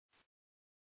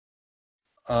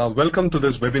Welcome to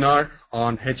this webinar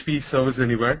on HP Service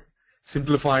Anywhere,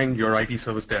 simplifying your IT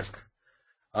service desk.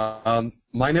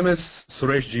 My name is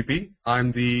Suresh GP.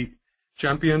 I'm the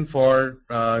champion for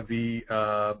the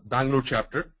Bangalore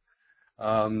chapter.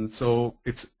 So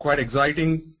it's quite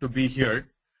exciting to be here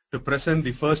to present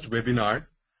the first webinar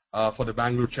for the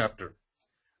Bangalore chapter.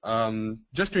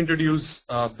 Just to introduce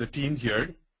the team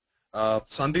here,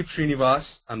 Sandeep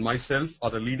Srinivas and myself are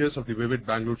the leaders of the Vivid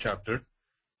Bangalore chapter.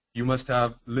 You must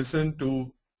have listened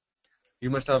to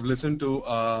our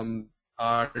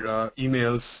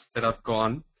emails that have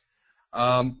gone.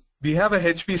 We have a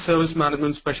HP Service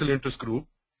Management Special Interest Group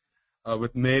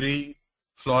with Mary,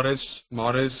 Flores,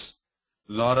 Morris,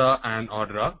 Laura, and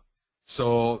Audra.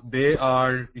 So they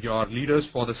are your leaders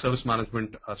for the Service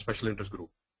Management Special Interest Group.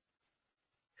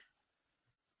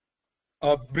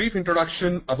 A brief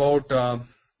introduction about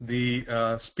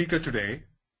the speaker today,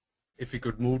 if we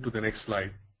could move to the next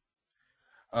slide.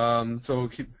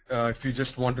 If you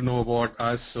just want to know about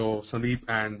us, so Sandeep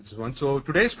and so on. So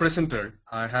today's presenter,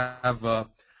 I have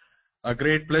a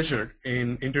great pleasure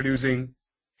in introducing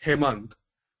Hemant,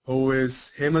 who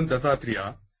is Hemant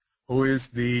Dattatreya, who is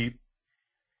the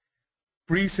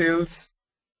pre-sales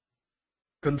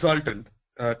consultant,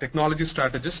 technology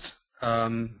strategist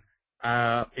in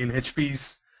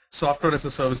HP's Software as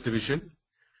a Service division,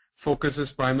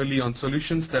 focuses primarily on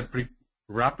solutions that bring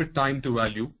rapid time to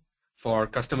value for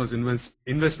customers'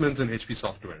 investments in HP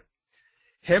software.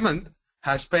 Hemant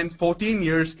has spent 14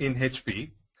 years in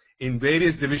HP in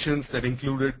various divisions that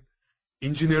included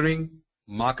engineering,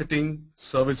 marketing,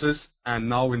 services, and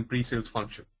now in pre-sales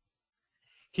function.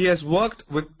 He has worked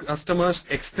with customers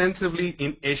extensively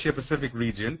in Asia-Pacific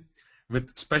region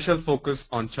with special focus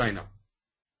on China.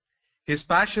 His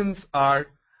passions are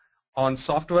on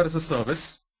software as a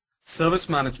service, service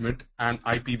management, and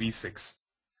IPv6.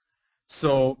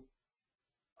 So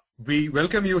we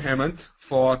welcome you, Hemant,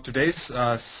 for today's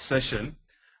session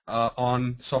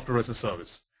on software as a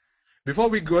service. Before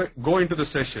we go into the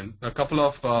session, a couple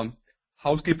of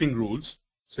housekeeping rules.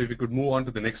 So if we could move on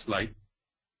to the next slide.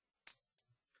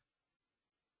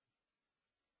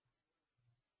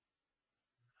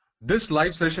 This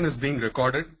live session is being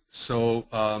recorded, so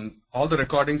all the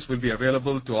recordings will be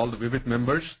available to all the Vivid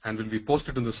members and will be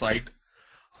posted on the site.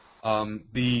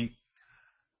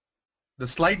 The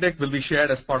slide deck will be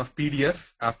shared as part of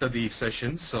PDF after the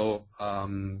session, so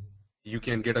you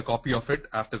can get a copy of it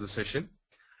after the session.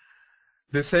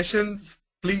 The session,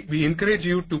 please, we encourage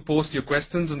you to post your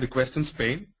questions in the questions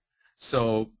pane.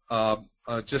 So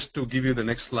just to give you the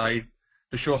next slide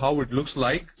to show how it looks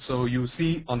like. So you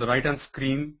see on the right-hand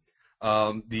screen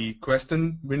the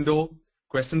question window,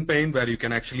 question pane, where you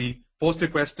can actually post your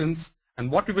questions.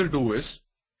 And what we will do is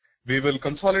we will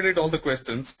consolidate all the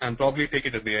questions and probably take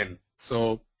it at the end.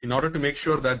 So in order to make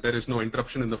sure that there is no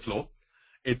interruption in the flow,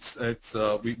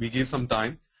 we give some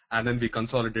time and then we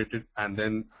consolidate it and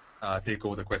then take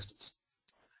over the questions.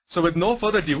 So with no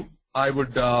further ado, I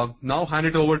would now hand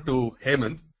it over to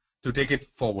Hemant to take it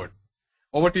forward.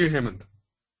 Over to you, Hemant.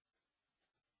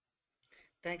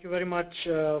 Thank you very much,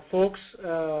 folks.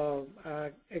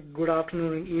 Good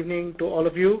afternoon and evening to all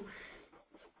of you.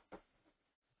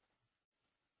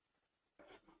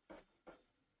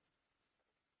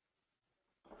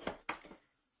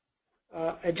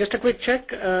 Just a quick check.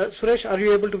 Suresh, are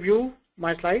you able to view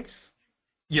my slides?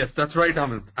 Yes, that's right,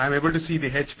 Hemant. I'm able to see the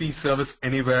HP Service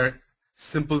Anywhere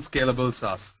Simple Scalable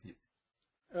SaaS.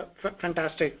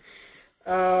 Fantastic.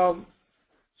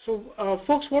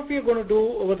 Folks, what we are going to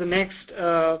do over the next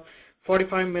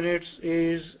 45 minutes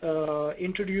is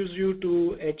introduce you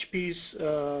to HP's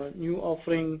new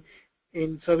offering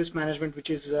in service management, which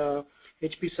is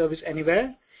HP Service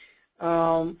Anywhere.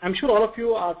 I'm sure all of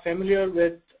you are familiar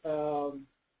with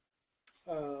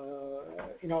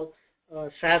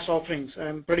SaaS offerings.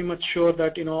 I'm pretty much sure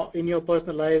that in your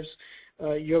personal lives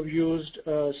you have used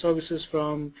services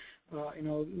from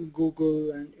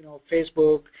Google and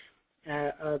Facebook,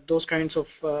 those kinds of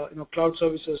cloud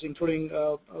services, including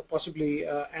possibly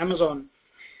Amazon.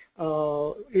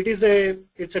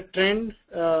 It's a trend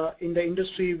in the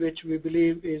industry which we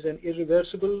believe is an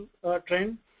irreversible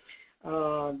trend.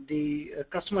 The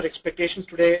customer expectations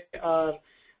today are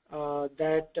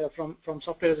that from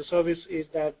software as a service is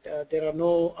that there are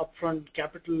no upfront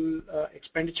capital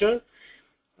expenditure.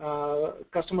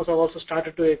 Customers have also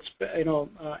started to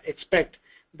expect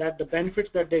that the benefits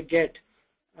that they get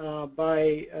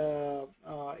by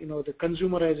the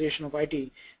consumerization of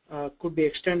IT could be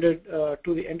extended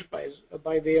to the enterprise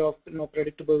by way of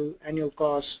predictable annual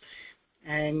costs.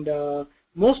 And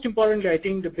most importantly, I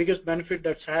think the biggest benefit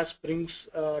that SaaS brings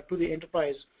to the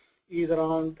enterprise is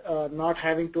around not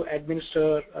having to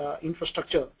administer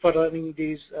infrastructure for running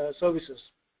these services.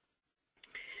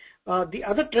 The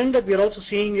other trend that we are also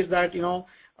seeing is that,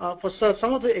 for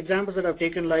some of the examples that I've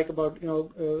taken, like about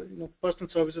personal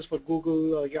services for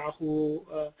Google, Yahoo,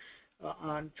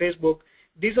 and Facebook,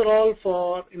 these are all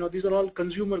for these are all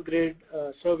consumer grade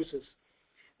services.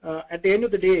 At the end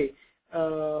of the day,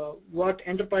 what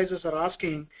enterprises are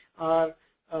asking are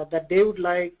that they would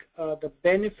like the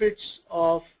benefits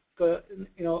of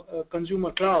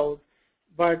consumer cloud,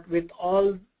 but with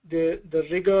all the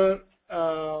rigor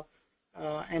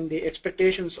and the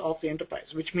expectations of the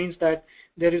enterprise, which means that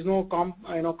there is no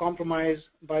compromise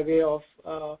by way of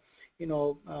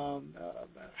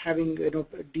having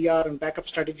DR and backup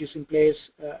strategies in place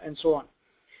and so on.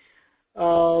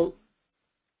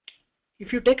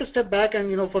 If you take a step back,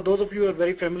 and for those of you who are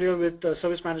very familiar with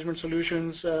service management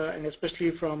solutions, and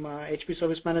especially from HP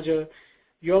Service Manager,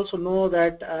 you also know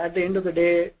that at the end of the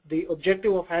day, the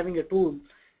objective of having a tool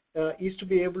is to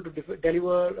be able to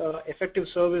deliver effective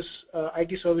service,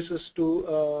 IT services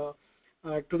to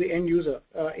the end user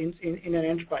in an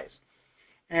enterprise.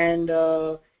 And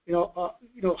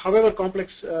however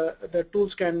complex the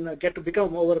tools can get to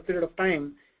become over a period of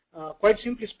time, quite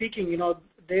simply speaking,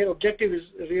 their objective is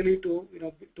really to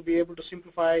be able to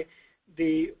simplify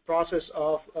the process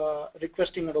of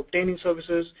requesting and obtaining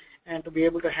services, and to be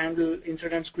able to handle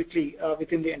incidents quickly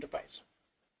within the enterprise.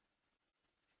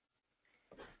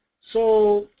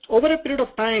 So over a period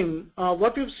of time,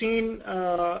 what we've seen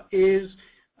is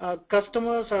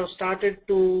customers have started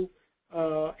to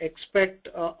expect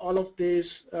all of this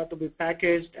to be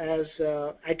packaged as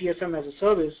ITSM as a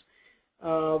service,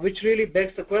 which really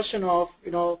begs the question of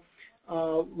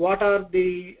what are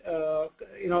the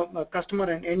customer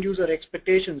and end user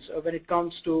expectations when it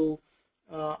comes to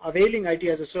availing IT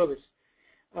as a service.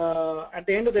 At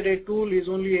the end of the day, tool is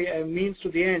only a means to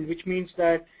the end, which means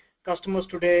that customers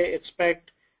today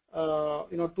expect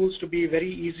tools to be very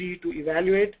easy to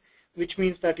evaluate, which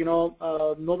means that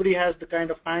nobody has the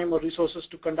kind of time or resources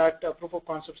to conduct proof of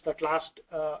concepts that last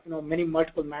many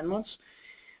multiple man months.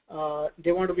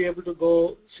 They want to be able to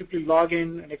go simply log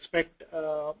in and expect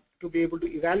to be able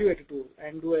to evaluate a tool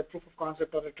and do a proof of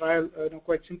concept or a trial,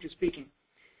 quite simply speaking.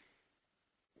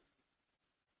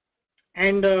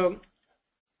 And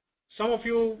some of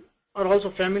you are also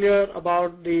familiar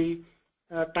about the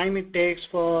time it takes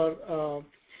for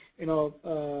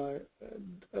the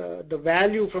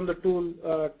value from the tool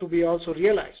to be also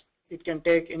realized. It can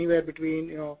take anywhere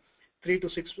between 3 to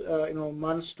 6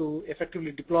 months to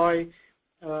effectively deploy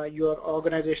your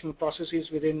organizational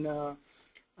processes within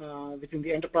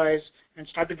the enterprise and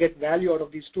start to get value out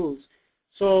of these tools.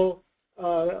 So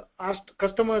our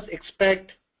customers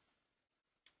expect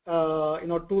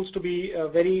tools to be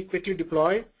very quickly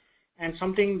deployed, and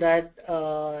something that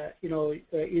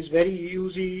is very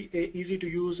easy to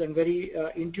use and very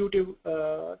intuitive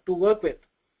to work with.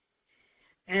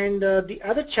 And the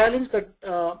other challenge that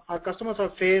our customers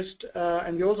have faced,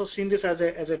 and we've also seen this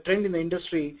as a trend in the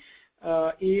industry,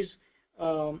 is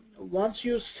once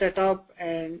you set up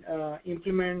and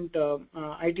implement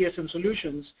ITSM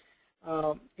solutions,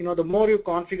 the more you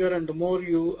configure and the more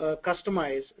you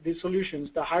customize these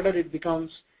solutions, the harder it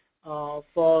becomes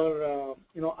for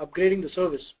upgrading the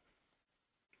service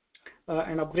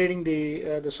and upgrading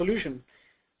the solution.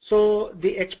 So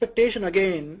the expectation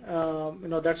again,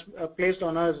 that's placed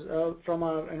on us from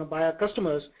our by our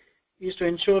customers is to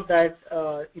ensure that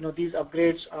these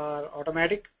upgrades are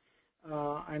automatic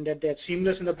and that they're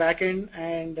seamless in the back end,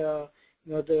 and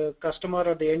the customer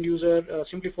or the end user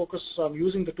simply focuses on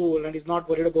using the tool and is not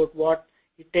worried about what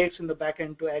it takes in the back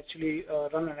end to actually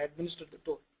run and administer the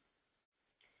tool.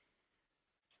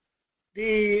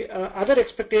 The other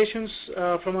expectations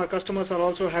from our customers are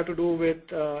also have to do with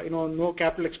no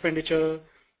capital expenditure,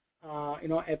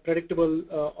 a predictable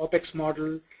OPEX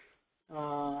model,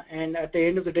 and at the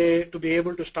end of the day, to be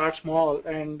able to start small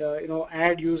and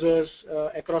add users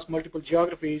across multiple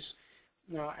geographies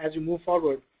as you move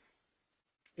forward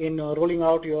in rolling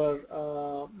out your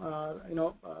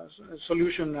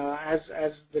solution as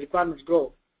the requirements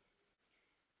grow.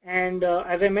 And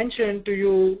as I mentioned to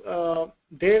you,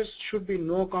 there should be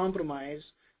no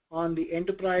compromise on the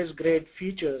enterprise grade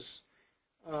features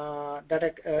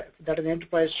that an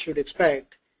enterprise should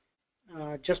expect,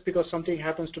 just because something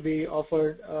happens to be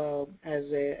offered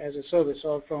as a service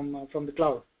or from the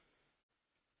cloud.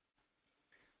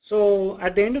 So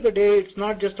at the end of the day, it's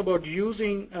not just about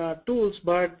using tools,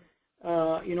 but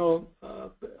our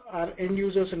end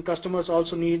users and customers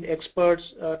also need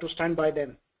experts to stand by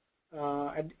them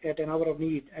at an hour of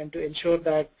need, and to ensure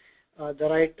that the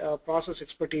right process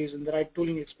expertise and the right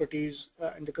tooling expertise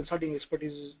and the consulting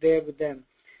expertise is there with them,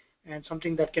 and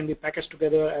something that can be packaged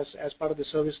together as part of the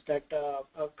service that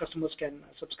customers can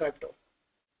subscribe to.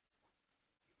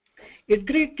 It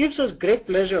gives us great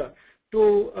pleasure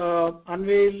to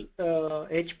unveil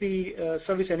HP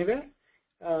Service Anywhere.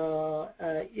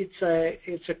 It's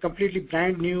a completely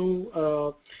brand new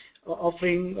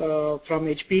offering from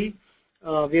HP.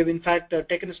 We have in fact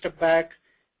taken a step back.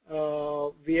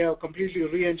 We have completely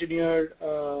re-engineered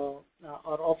our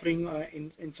offering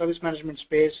in service management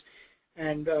space,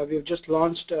 and we have just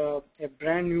launched a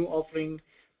brand new offering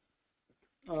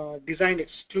designed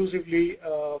exclusively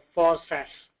for SaaS.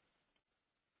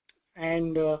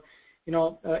 And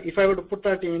if I were to put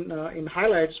that in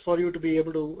highlights for you to be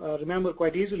able to remember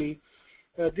quite easily,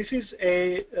 this is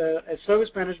a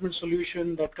service management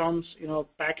solution that comes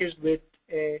packaged with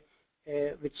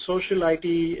with social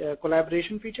IT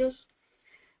collaboration features.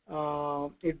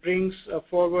 It brings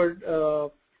forward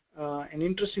an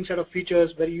interesting set of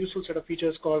features, very useful set of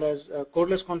features called as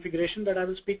codeless configuration that I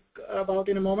will speak about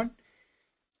in a moment.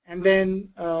 And then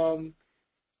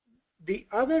the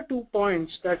other 2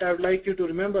 points that I would like you to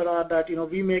remember are that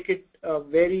we make it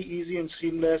very easy and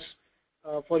seamless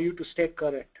for you to stay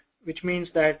current, which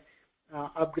means that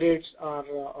upgrades are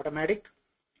automatic,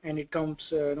 and it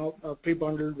comes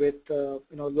pre-bundled with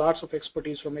lots of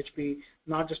expertise from HP,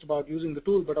 not just about using the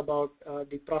tool but about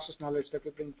the process knowledge that we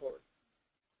bring forward.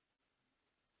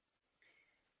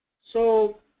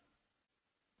 So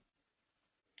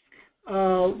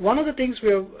one of the things we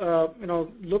have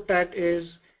looked at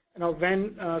is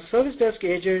when service desk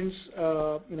agents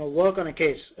work on a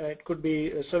case. It could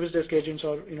be service desk agents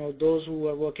or those who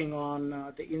are working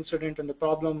on the incident and the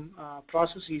problem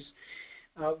processes.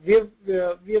 We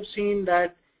have seen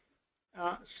that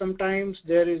sometimes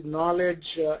there is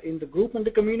knowledge in the group and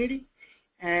the community,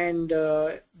 and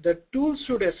the tools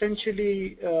should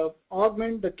essentially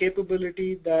augment the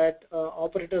capability that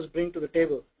operators bring to the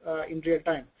table in real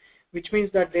time, which means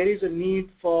that there is a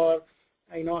need for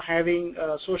having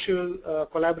social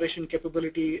collaboration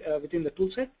capability within the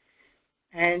toolset.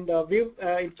 And we've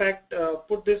in fact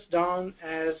put this down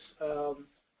as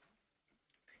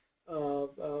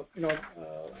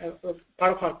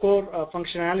part of our core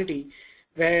functionality,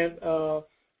 where our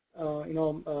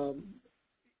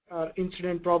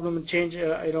incident, problem, and change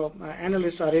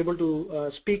analysts are able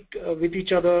to speak with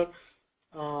each other,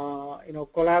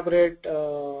 collaborate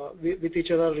with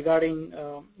each other regarding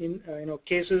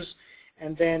cases,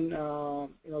 and then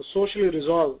socially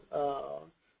resolve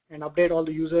and update all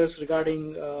the users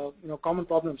regarding common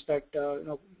problems that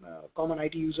common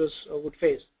IT users would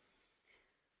face.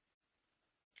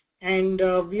 And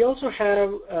we also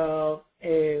have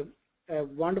a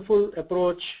wonderful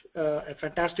approach, a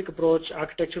fantastic approach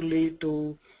architecturally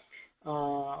to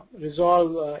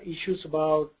resolve issues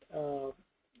about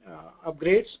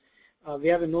upgrades. We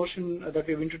have a notion that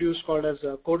we've introduced called as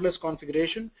codeless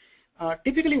configuration.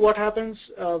 Typically what happens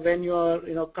when you are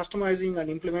customizing and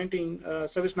implementing a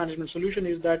service management solution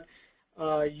is that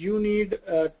you need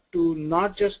to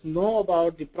not just know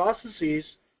about the processes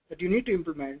that you need to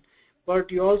implement,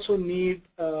 but you also need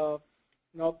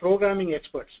programming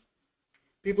experts,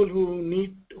 people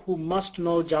who must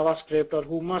know JavaScript or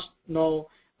who must know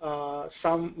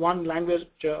one language,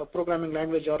 programming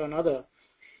language or another.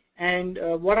 And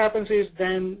what happens is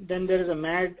then there is a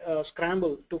mad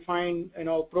scramble to find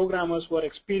programmers who are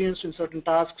experienced in certain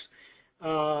tasks,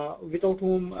 without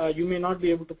whom you may not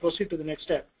be able to proceed to the next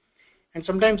step. And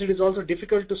sometimes it is also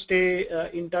difficult to stay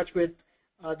in touch with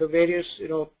the various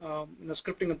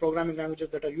scripting and programming languages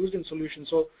that are used in solutions.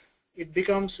 So it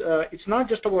becomes it's not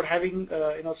just about having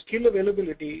skill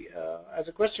availability as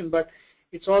a question, but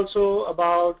it's also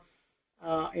about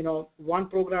one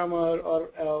programmer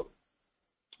or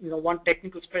one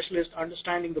technical specialist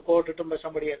understanding the code written by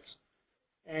somebody else.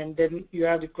 And then you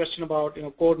have the question about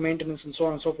code maintenance and so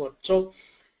on and so forth. So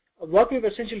what we've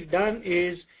essentially done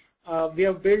is we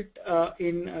have built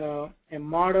in a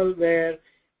model where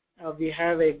we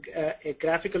have a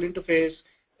graphical interface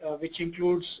which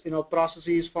includes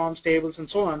processes, forms, tables, and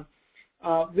so on,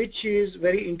 which is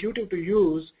very intuitive to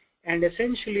use and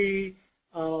essentially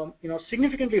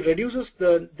significantly reduces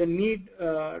the need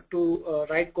to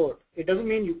write code. It doesn't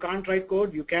mean you can't write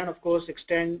code. You can, of course,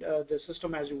 extend the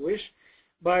system as you wish,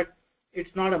 but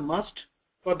it's not a must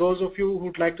for those of you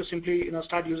who'd like to simply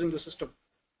start using the system.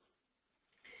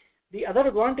 The other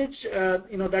advantage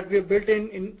that we have built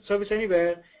in Service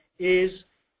Anywhere is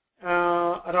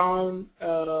around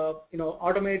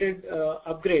automated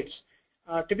upgrades.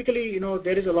 typically,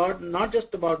 there is a lot, not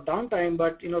just about downtime,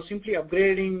 but simply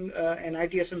upgrading an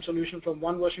ITSM solution from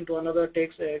one version to another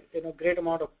takes a great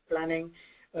amount of planning,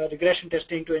 regression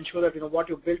testing to ensure that what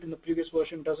you built in the previous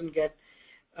version doesn't get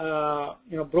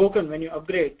broken when you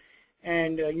upgrade,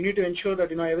 and you need to ensure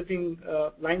that everything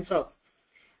lines up.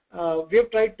 We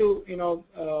have tried to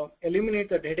eliminate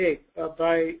that headache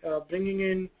by bringing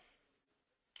in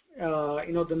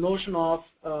the notion of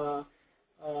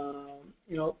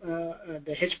the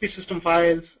HP system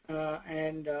files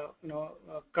and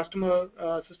customer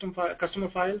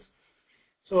files.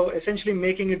 So essentially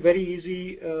making it very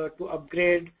easy to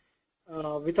upgrade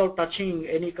without touching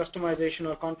any customization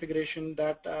or configuration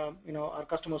that our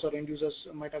customers or end users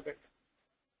might have built.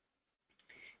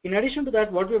 In addition to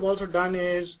that, what we've also done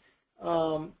is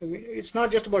it's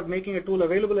not just about making a tool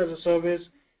available as a service,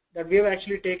 that we have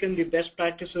actually taken the best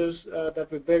practices that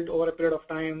we built over a period of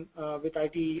time with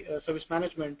IT service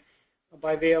management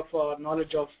by way of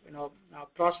knowledge of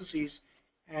processes,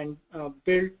 and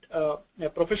built a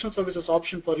professional services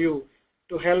option for you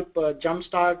to help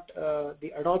jumpstart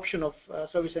the adoption of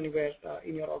Service Anywhere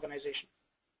in your organization.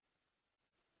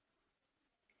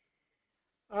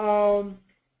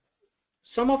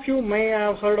 Some of you may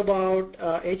have heard about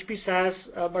HP SaaS,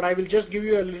 but I will just give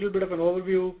you a little bit of an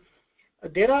overview.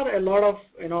 There are a lot of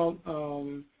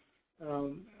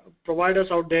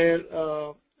providers out there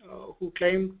who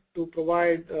claim to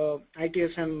provide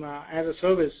ITSM as a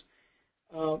service,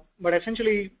 but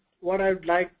essentially what I would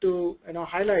like to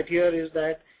highlight here is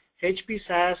that HP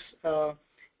SaaS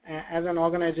as an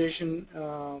organization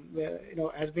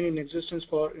has been in existence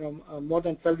for more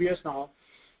than 12 years now,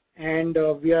 and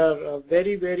we are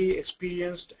very, very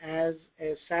experienced as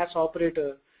a SaaS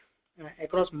operator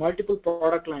across multiple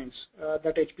product lines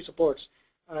that HP supports.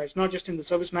 It's not just in the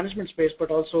service management space,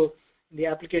 but also in the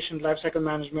application lifecycle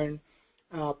management,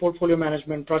 portfolio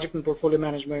management, project and portfolio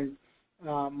management,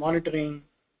 monitoring,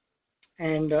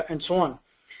 and so on.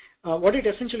 What it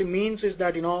essentially means is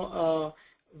that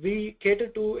we cater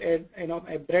to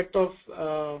a breadth of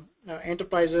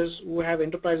enterprises who have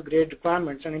enterprise-grade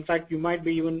requirements, and in fact, you might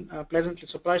be even pleasantly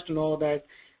surprised to know that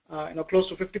close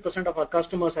to 50% of our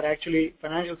customers are actually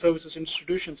financial services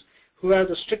institutions who have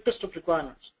the strictest of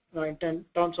requirements in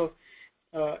terms of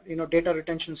data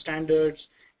retention standards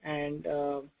and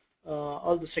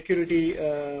all the security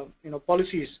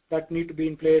policies that need to be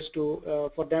in place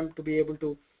to for them to be able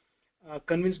to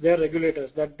convince their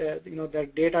regulators that their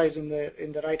data is in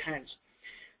the right hands.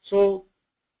 So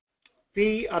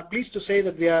we are pleased to say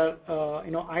that we are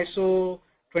ISO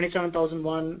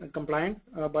 27001 compliant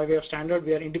by way of standard.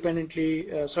 We are independently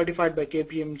certified by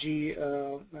KPMG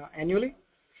annually,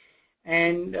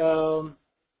 and the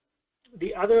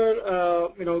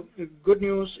other good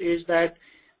news is that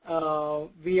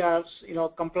we are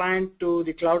compliant to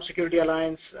the Cloud Security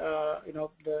Alliance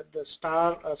the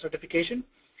STAR certification.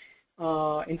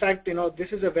 In fact,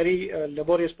 this is a very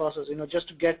laborious process. Just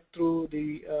to get through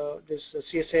this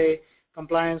CSA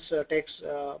compliance takes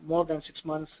more than 6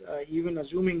 months, even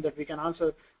assuming that we can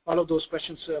answer all of those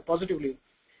questions positively.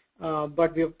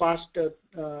 But we have passed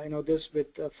this with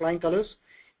flying colors,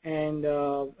 and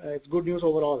it's good news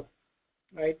overall,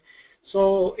 right?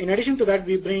 So in addition to that,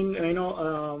 we bring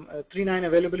 3.9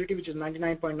 availability, which is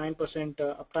 99.9%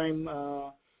 uptime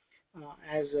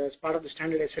as part of the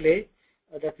standard SLA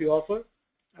that we offer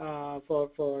for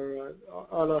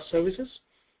all our services.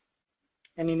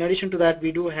 And in addition to that,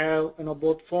 we do have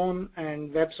both phone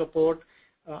and web support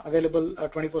available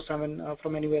 24/7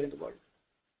 from anywhere in the world.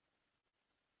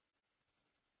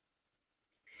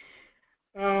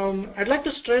 I'd like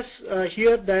to stress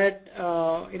here that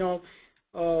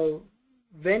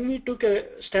when we took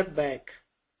a step back,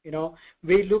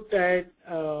 we looked at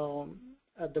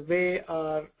the way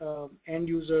our end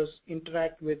users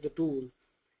interact with the tool.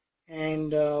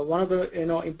 And one of the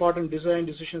important design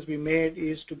decisions we made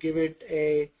is to give it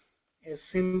a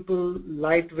simple,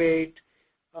 lightweight,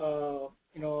 look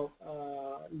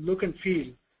and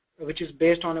feel, which is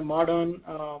based on a modern,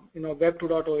 Web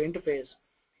 2.0 interface.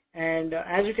 And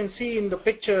as you can see in the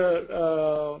picture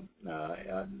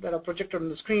that are projected on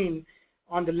the screen,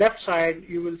 on the left side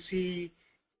you will see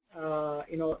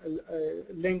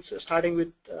links starting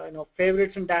with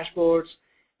favorites and dashboards,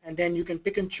 and then you can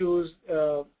pick and choose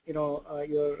your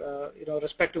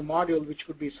respective module, which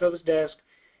could be service desk,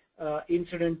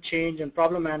 incident change and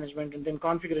problem management, and then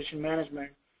configuration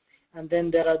management. And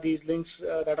then there are these links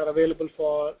that are available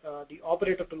for the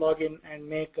operator to log in and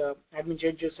make admin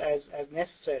changes as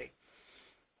necessary.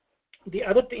 The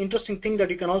other interesting thing that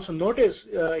you can also notice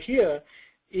here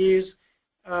is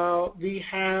we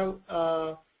have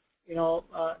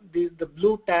the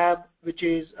blue tab, which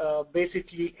is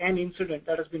basically an incident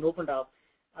that has been opened up.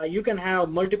 You can have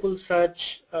multiple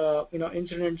such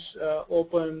incidents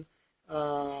open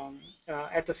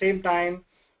at the same time,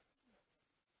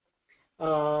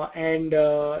 and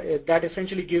that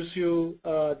essentially gives you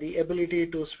the ability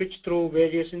to switch through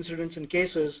various incidents and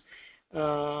cases,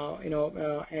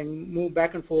 and move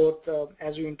back and forth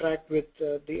as you interact with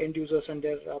the end users and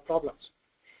their problems.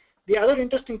 The other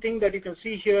interesting thing that you can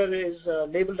see here is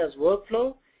labeled as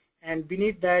workflow, and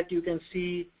beneath that you can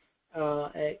see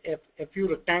a few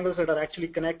rectangles that are actually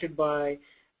connected by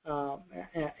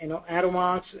arrow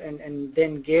marks and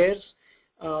then gears.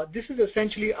 This is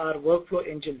essentially our workflow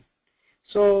engine.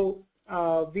 So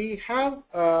we have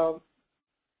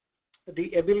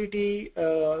the ability,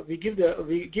 we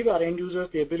give our end users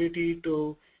the ability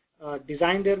to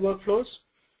design their workflows,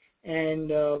 and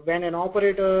when an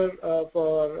operator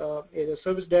for either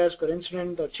service desk or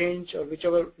incident or change or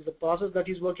whichever is the process that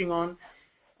he's working on,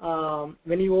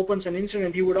 when he opens an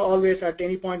incident, he would always at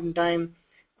any point in time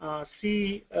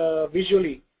see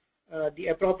visually the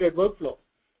appropriate workflow,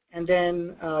 and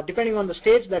then depending on the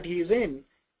stage that he is in,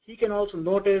 he can also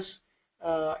notice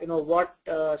what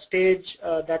stage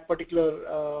that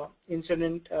particular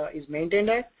incident is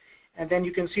maintained at, and then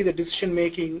you can see the decision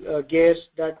making gears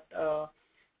that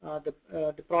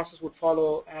the process would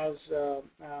follow as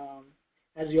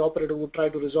the operator would try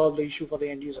to resolve the issue for the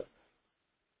end user.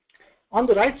 On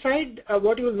the right side,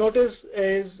 what you will notice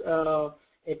is a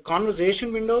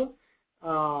conversation window.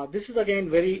 This is again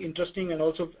very interesting and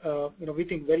also we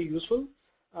think very useful,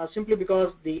 simply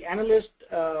because the analyst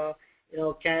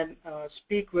can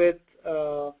speak with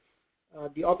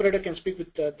the operator can speak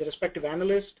with the respective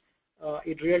analyst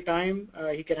in real time.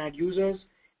 He can add users,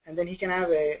 and then he can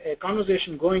have a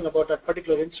conversation going about that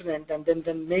particular incident, and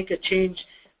then make a change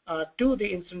to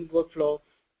the incident workflow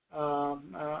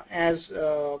as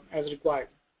required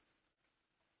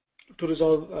to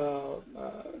resolve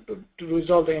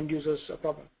the end user's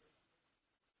problem.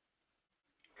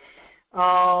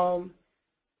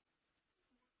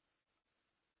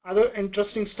 Other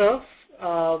interesting stuff,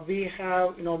 we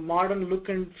have modern look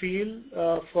and feel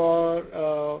for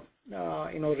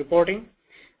reporting.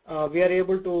 We are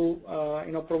able to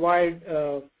provide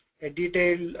a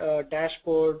detailed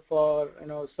dashboard for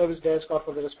service desk or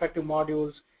for the respective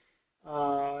modules.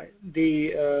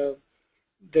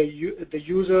 The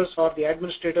users or the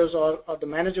administrators or the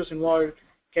managers involved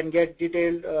can get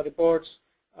detailed reports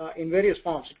in various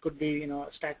forms. It could be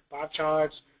stacked bar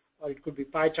charts, or it could be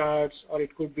pie charts, or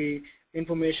it could be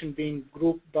information being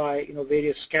grouped by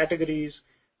various categories,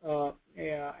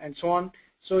 and so on.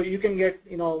 So you can get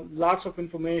lots of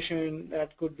information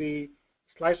that could be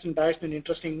sliced and diced in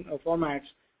interesting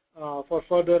formats for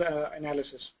further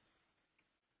analysis.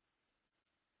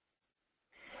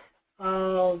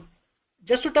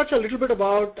 Just to touch a little bit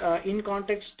about in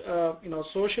context,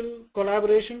 social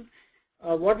collaboration.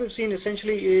 What we've seen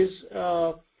essentially is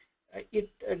it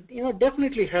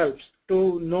definitely helps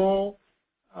to know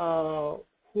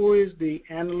who is the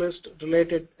analyst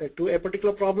related to a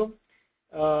particular problem,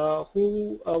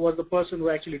 who was the person who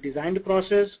actually designed the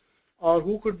process, or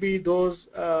who could be those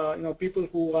people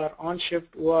who are on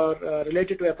shift who are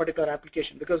related to a particular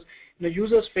application, because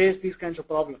users face these kinds of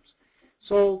problems.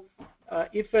 So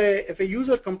if a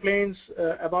user complains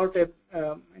about a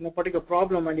particular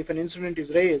problem, and if an incident is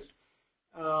raised,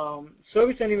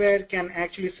 Service Anywhere can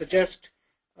actually suggest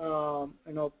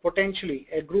potentially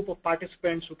a group of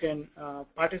participants who can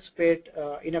participate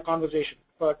in a conversation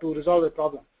to resolve a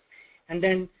problem. And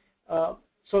then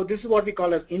so this is what we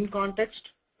call as in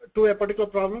context to a particular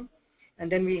problem.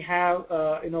 And then we have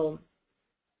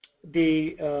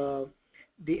the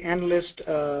analyst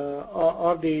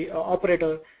or the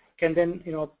operator can then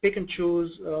pick and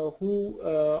choose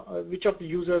which of the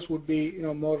users would be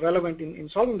more relevant in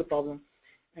solving the problem,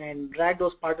 and drag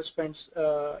those participants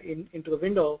into the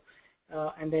window,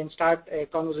 and then start a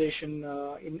conversation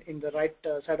in the right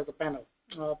side of the panel,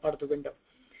 part of the window.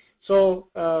 So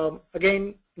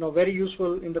again, very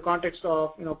useful in the context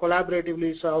of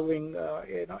collaboratively solving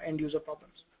end user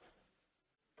problems.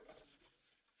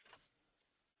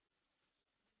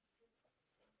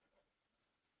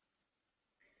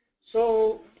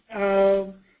 So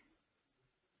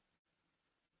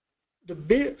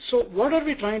so what are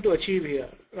we trying to achieve here,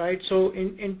 right? So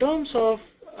in terms of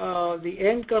the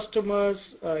end customers,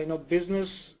 business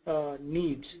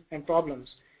needs and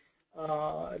problems,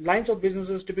 lines of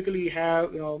businesses typically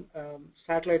have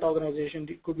satellite organization.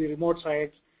 It could be remote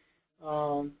sites,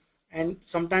 and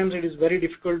sometimes it is very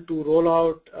difficult to roll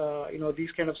out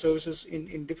these kind of services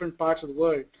in different parts of the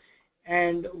world.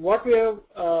 And what we have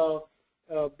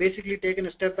basically taken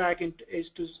a step back is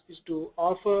to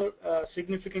offer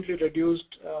significantly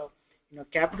reduced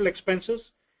capital expenses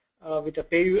with a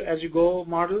pay-as-you-go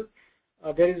model.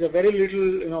 There is a very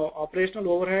little operational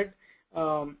overhead.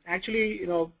 Actually,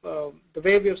 the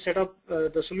way we have set up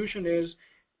the solution is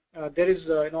there is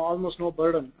almost no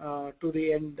burden to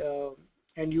the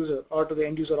end user or to the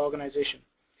end user organization.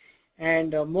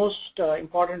 And most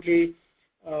importantly,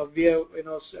 we have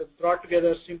brought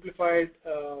together simplified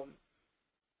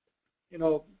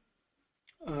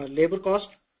labor cost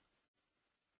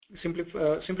simply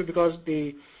because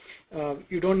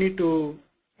you don't need to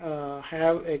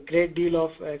have a great deal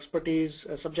of expertise,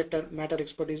 subject matter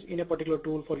expertise in a particular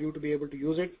tool for you to be able to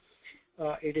use it.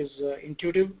 It is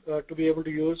intuitive to be able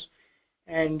to use,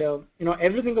 and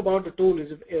everything about the tool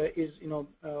is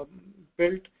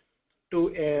built to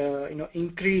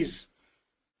increase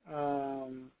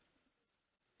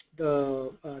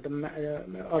or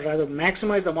rather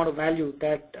maximize the amount of value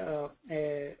that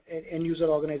an end user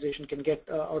organization can get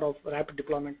out of rapid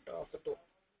deployment of the tool.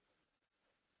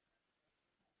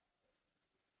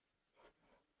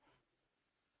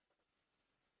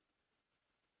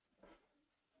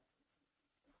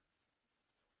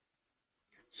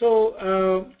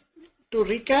 So to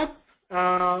recap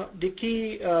the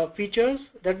key features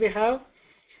that we have,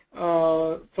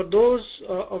 for those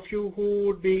of you who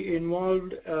would be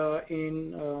involved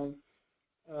in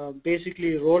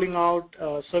basically rolling out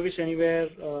Service Anywhere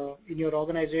in your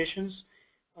organizations,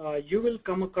 you will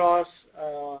come across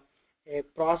a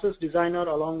process designer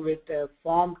along with a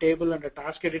form table and a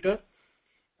task editor.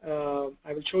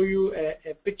 I will show you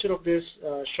a picture of this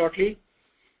shortly.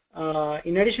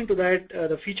 In addition to that,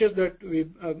 the features that we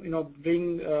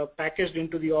bring packaged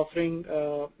into the offering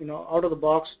out of the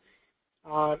box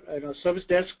are service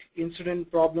desk,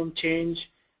 incident problem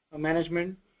change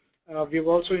management. We've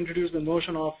also introduced the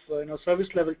notion of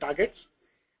service level targets,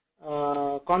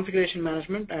 configuration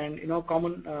management, and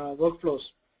common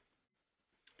workflows.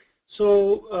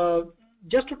 So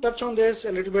just to touch on this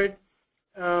a little bit,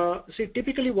 see,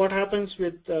 typically what happens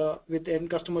with end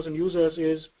customers and users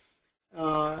is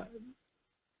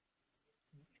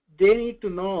they need to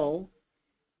know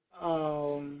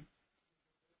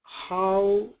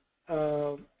how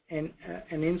an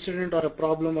incident or a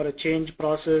problem or a change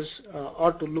process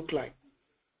ought to look like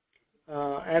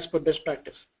as per best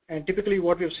practice. And typically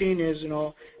what we've seen is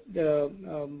the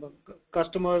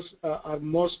customers are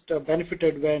most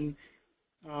benefited when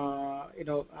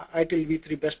ITIL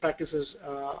v3 best practices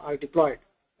are deployed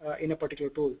in a particular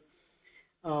tool.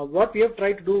 What we have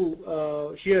tried to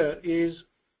do here is,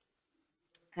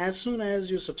 as soon as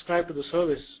you subscribe to the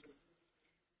service,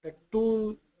 the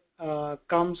tool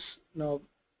comes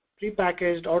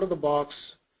pre-packaged out of the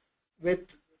box with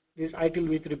these ITIL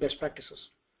v3 best practices.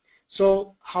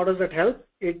 So how does that help?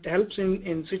 It helps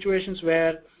in situations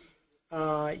where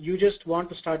you just want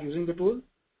to start using the tool,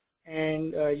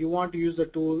 and you want to use the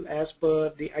tool as per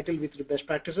the ITIL v3 best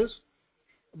practices.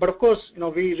 But of course,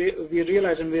 we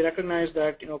realize and we recognize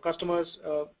that customers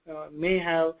may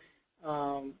have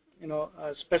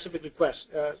specific requests,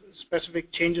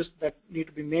 specific changes that need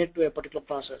to be made to a particular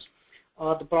process,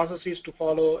 or the processes to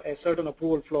follow a certain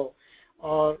approval flow,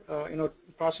 or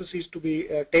processes to be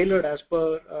tailored as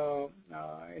per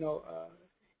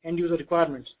end user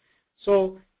requirements.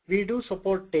 So we do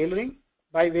support tailoring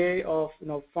by way of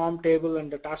form table and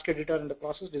the task editor and the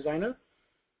process designer.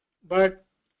 But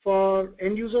for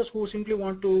end users who simply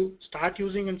want to start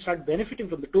using and start benefiting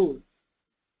from the tool,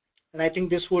 and I think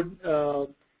this would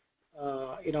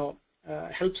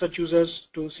help such users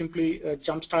to simply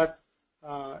jumpstart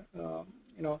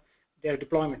their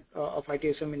deployment of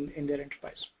ITSM in their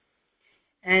enterprise.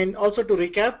 And also to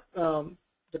recap,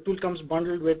 the tool comes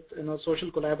bundled with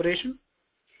social collaboration.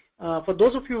 For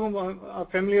those of you who are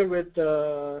familiar with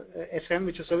SM,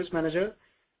 which is Service Manager,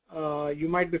 you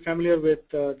might be familiar with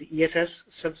the ESS,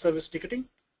 self-service ticketing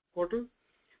portal.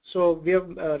 So we have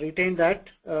retained that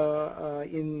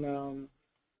in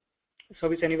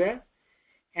Service Anywhere.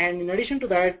 And in addition to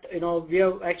that, we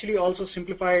have actually also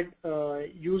simplified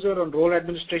user and role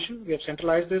administration. We have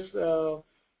centralized this for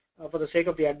the sake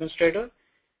of the administrator.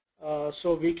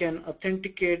 So we can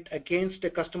authenticate against a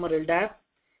customer LDAP,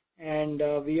 and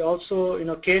we also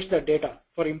cache that data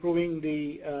for improving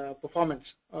the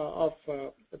performance of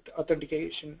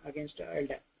authentication against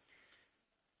LDAP.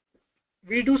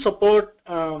 We do support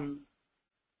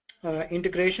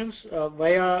integrations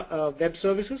via web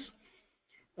services,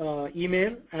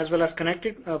 email, as well as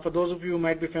connected. For those of you who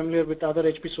might be familiar with other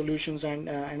HP solutions and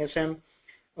SM,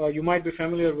 you might be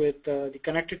familiar with the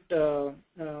connected the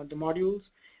modules,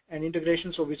 and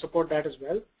integration, so we support that as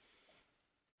well.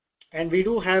 And we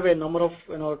do have a number of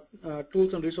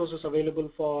tools and resources available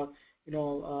for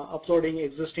uploading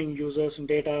existing users and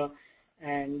data,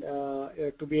 and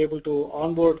to be able to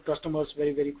onboard customers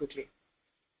very, very quickly.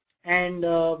 And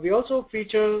we also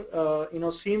feature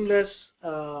seamless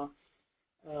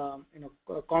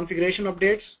configuration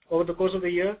updates over the course of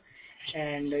the year,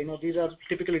 and these are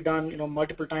typically done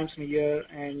multiple times in a year,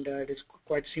 and it is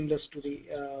quite seamless to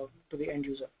the end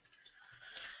user.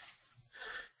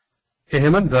 Hey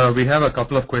Hemant, we have a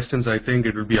couple of questions I think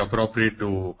it will be appropriate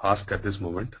to ask at this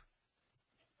moment.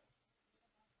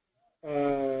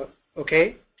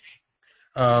 Okay.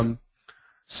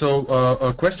 So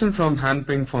a question from Han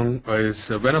Ping Fong is,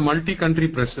 when a multi-country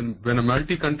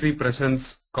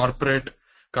presence corporate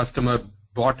customer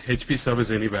bought HP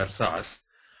Service Anywhere SaaS,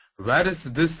 where is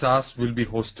this SaaS will be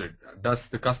hosted? Does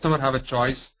the customer have a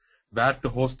choice where to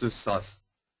host this SaaS?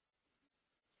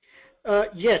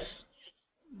 Yes.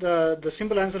 The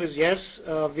simple answer is yes.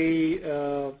 We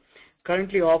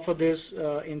currently offer this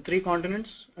in 3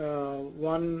 continents.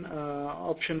 One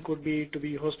option could be to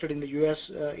be hosted in the US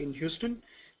in Houston.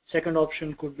 Second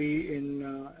option could be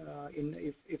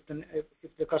if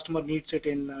the customer needs it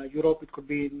in Europe, it could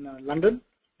be in London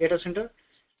data center,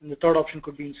 and the third option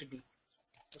could be in Sydney,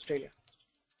 Australia.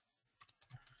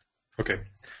 Okay,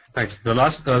 thanks.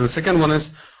 The second one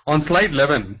is on slide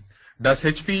 11. Does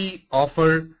HP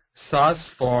offer SaaS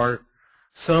for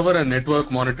server and network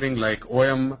monitoring like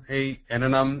OM,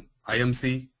 NNM,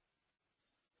 IMC?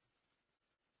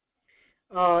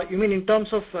 You mean in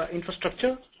terms of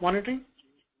infrastructure monitoring?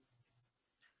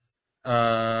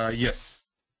 Yes.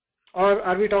 Or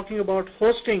are we talking about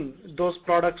hosting those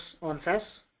products on SaaS?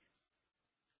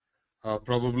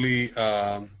 Probably.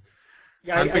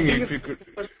 Yeah, I think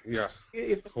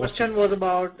if the question was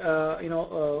about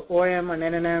OM and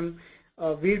NNM,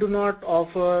 we do not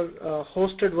offer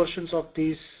hosted versions of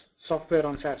these software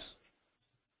on SaaS.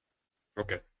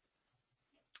 Okay.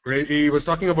 He was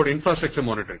talking about infrastructure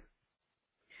monitoring.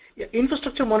 Yeah,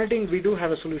 infrastructure monitoring, we do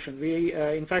have a solution. We,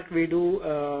 in fact, we do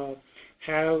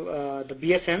have the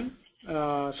BSM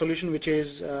solution, which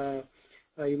is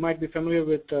you might be familiar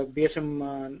with BSM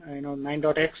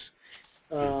 9.x,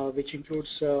 which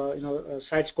includes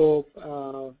site scope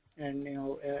and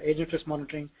agentless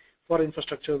monitoring for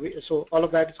infrastructure. So all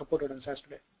of that is supported on SaaS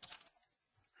today.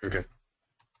 Okay.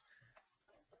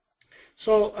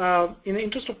 So in the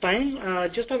interest of time,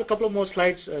 just have a couple of more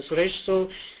slides, Suresh. So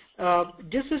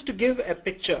this is to give a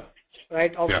picture,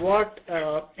 right, of what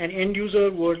an end user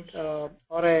would or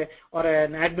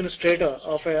an administrator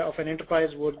of an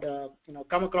enterprise would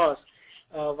come across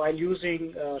while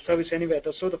using Service Anywhere.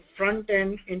 So the front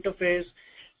end interface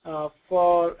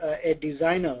for a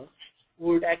designer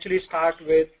would actually start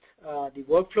with the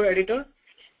workflow editor,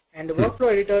 and the workflow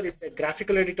editor is a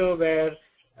graphical editor where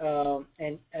a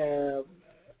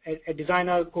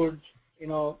designer could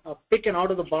pick an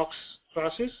out-of-the-box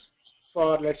process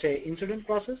for, let's say, incident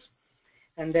process,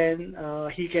 and then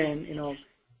he can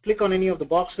click on any of the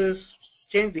boxes,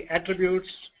 change the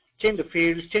attributes, change the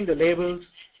fields, change the labels,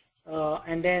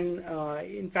 and then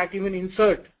in fact even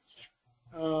insert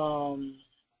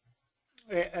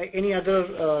any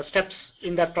other steps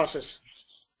in that process,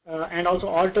 and also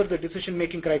alter the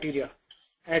decision-making criteria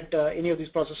at any of these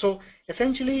processes. So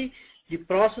essentially, the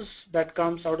process that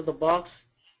comes out of the box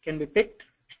can be picked.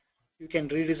 You can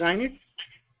redesign it.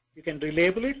 You can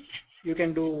relabel it. You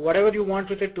can do whatever you want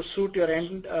with it to suit your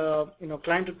end,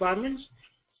 client requirements.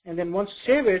 And then once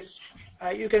you save it,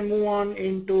 you can move on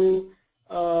into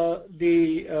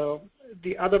the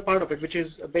other part of it, which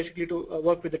is basically to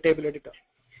work with the table editor.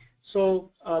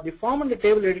 So the form and the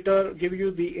table editor give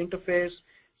you the interface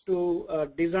to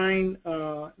design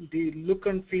the look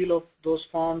and feel of those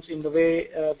forms in the way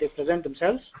they present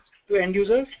themselves to end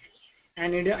users.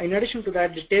 And in addition to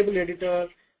that, the table editor,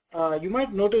 you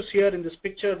might notice here in this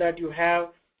picture that you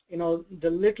have the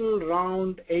little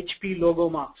round HP logo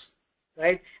marks,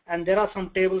 right? And there are some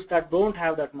tables that don't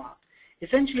have that mark.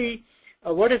 Essentially,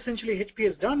 what HP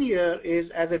has done here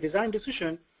is, as a design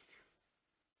decision,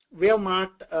 we have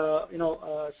marked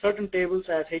certain tables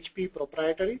as HP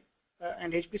proprietary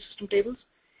and HP system tables,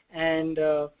 and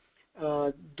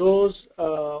those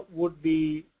would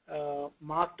be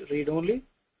marked read-only.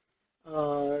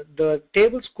 The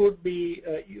tables could be,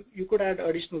 you could add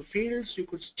additional fields, you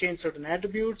could change certain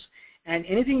attributes, and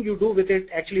anything you do with it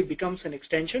actually becomes an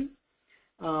extension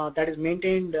that is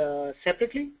maintained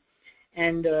separately.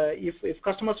 And if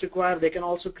customers require, they can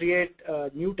also create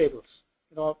new tables,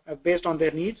 based on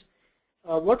their needs.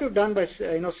 What we've done by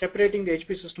separating the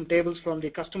HP system tables from the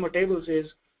customer tables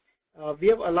is we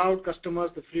have allowed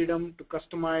customers the freedom to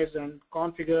customize and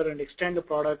configure and extend the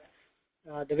product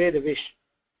the way they wish,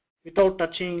 without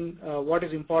touching what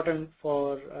is important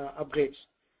for upgrades.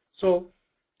 So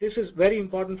this is very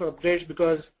important for upgrades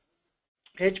because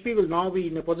HP will now be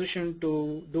in a position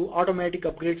to do automatic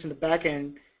upgrades in the back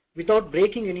end without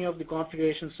breaking any of the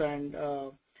configurations and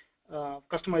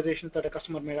customizations that a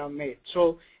customer may have made.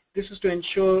 So this is to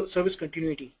ensure service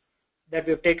continuity that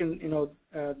we have taken,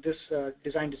 this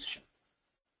design decision.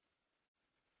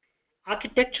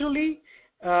 Architecturally,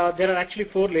 there are actually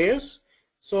 4 layers.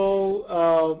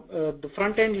 So the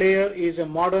front-end layer is a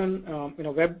modern,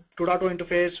 Web 2.0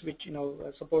 interface, which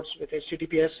supports with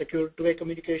HTTPS, secure two-way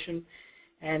communication,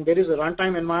 and there is a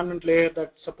runtime environment layer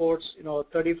that supports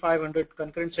 3,500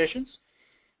 concurrent sessions.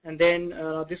 And then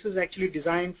this is actually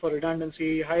designed for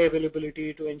redundancy, high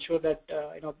availability, to ensure that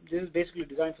this is basically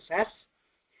designed for SaaS.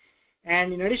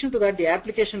 And in addition to that, the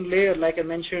application layer, like I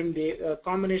mentioned, the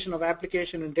combination of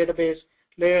application and database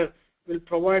layer will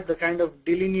provide the kind of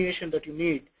delineation that you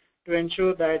need to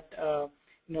ensure that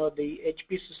the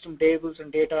HP system tables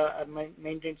and data are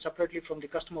maintained separately from the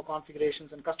customer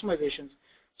configurations and customizations,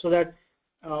 so that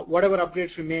whatever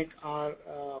upgrades we make are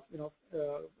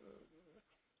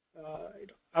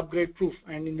upgrade proof,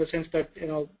 and in the sense that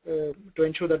to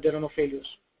ensure that there are no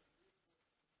failures.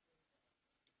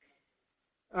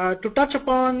 To touch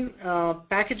upon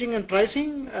packaging and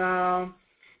pricing,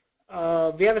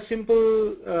 we have a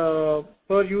simple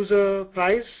per user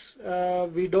price.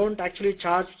 We don't actually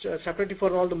charge separately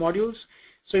for all the modules.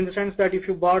 So in the sense that if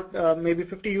you bought maybe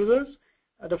 50 users,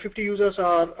 the 50 users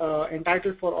are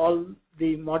entitled for all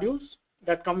the modules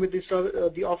that come with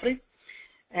the offering.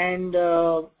 And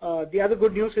the other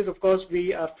good news is, of course,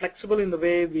 we are flexible in the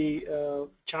way we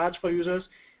charge for users.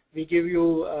 We give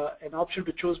you an option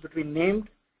to choose between named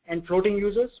and floating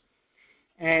users.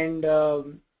 And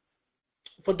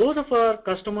for those of our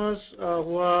customers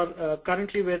who are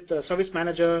currently with Service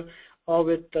Manager or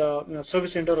with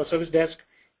Service Center or Service Desk,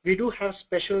 we do have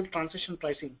special transition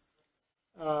pricing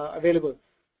available,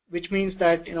 which means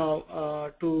that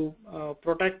to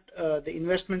protect the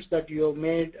investments that you have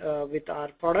made with our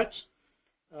products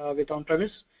with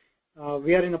on-premise,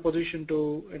 we are in a position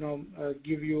to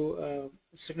give you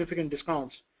significant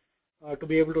discounts to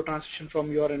be able to transition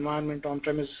from your environment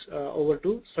on-premise over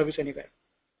to Service Anywhere.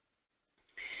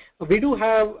 We do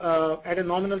have at a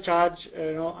nominal charge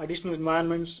additional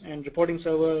environments and reporting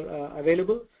server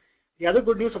available. The other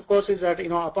good news, of course, is that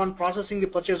upon processing the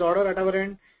purchase order at our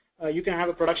end, you can have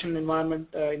a production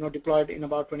environment deployed in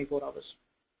about 24 hours.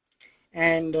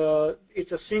 And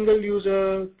it's a single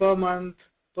user per month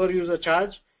per user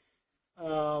charge.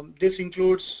 This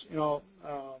includes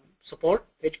support,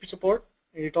 HP support.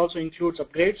 It also includes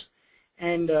upgrades,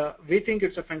 and we think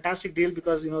it's a fantastic deal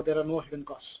because there are no hidden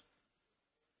costs.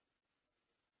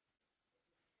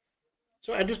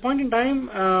 So at this point in time,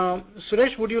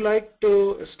 Suresh, would you like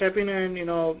to step in and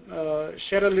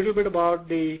share a little bit about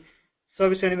the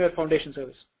Service Anywhere Foundation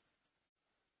service?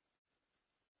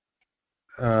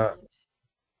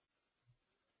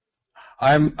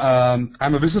 I'm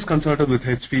a business consultant with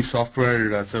HP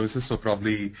Software Services, so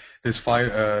probably this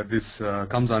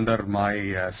comes under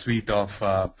my suite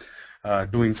of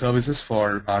doing services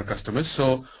for our customers.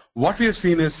 So what we have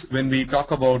seen is, when we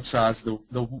talk about SaaS,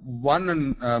 the one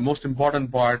and most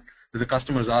important part that the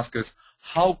customers ask is,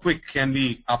 how quick can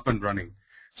we up and running?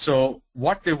 So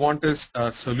what they want is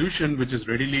a solution which is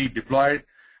readily deployed,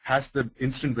 has the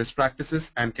instant best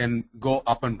practices, and can go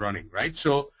up and running, right?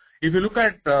 So if you look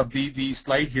at the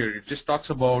slide here, it just talks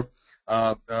about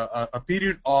a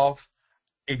period of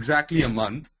exactly a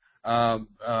month.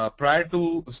 Prior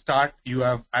to start, you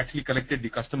have actually collected the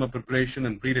customer preparation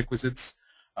and prerequisites,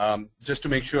 just to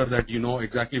make sure that you know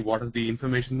exactly what is the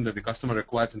information that the customer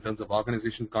requires in terms of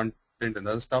organization, content, and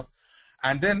other stuff.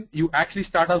 And then you actually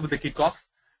start out with the kickoff,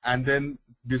 and then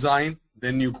design,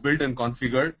 then you build and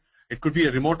configure. It could be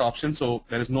a remote option, so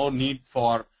there is no need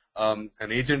for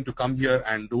an agent to come here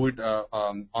and do it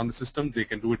on the system. They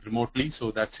can do it remotely,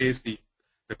 so that saves the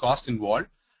cost involved.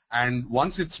 And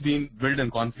once it's been built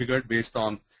and configured based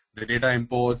on the data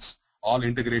imports, all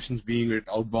integrations being with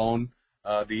outbound,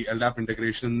 the LDAP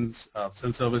integrations,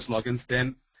 self-service logins,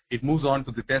 then it moves on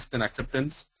to the test and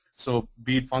acceptance. So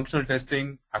be it functional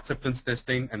testing, acceptance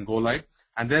testing, and go live.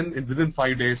 And then within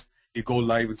 5 days, you go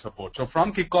live with support. So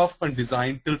from kickoff and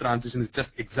design till transition is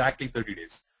just exactly 30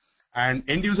 days. And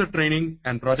end user training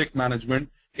and project management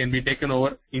can be taken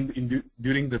over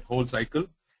during the whole cycle.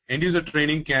 End user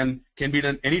training can be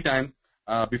done anytime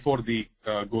before the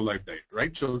go live date,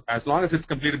 right? So as long as it's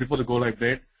completed before the go live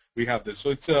date, we have this. So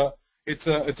it's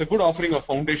a good offering of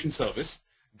foundation service.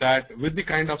 that with the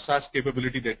kind of SaaS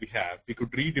capability that we have, we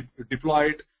could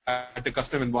redeploy it at a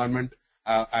custom environment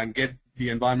and get the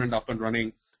environment up and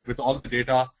running with all the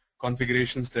data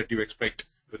configurations that you expect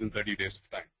within 30 days of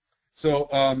time. So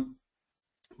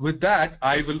with that,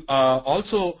 I will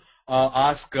also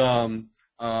ask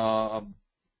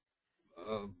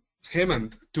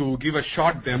Hemant to give a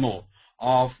short demo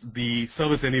of the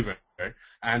Service Anywhere,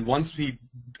 and once we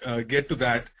get to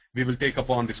that, we will take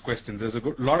upon these questions. There's a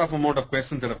lot of amount of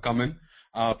questions that have come in.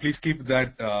 Please keep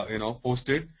that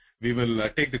posted. We will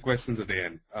take the questions at the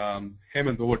end.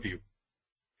 Hemant, over to you.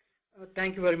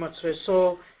 Thank you very much, Suresh.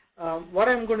 So what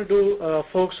I'm going to do,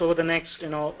 folks, over the next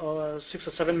 6 or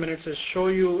 7 minutes is show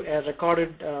you a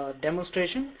recorded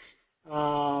demonstration,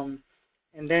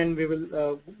 and then we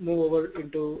will move over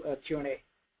into Q&A.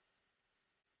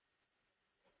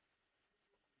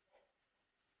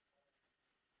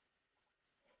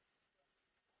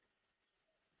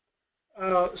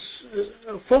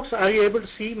 Folks, are you able to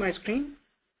see my screen?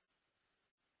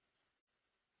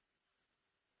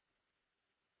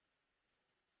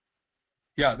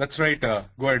 Yeah, that's right. Go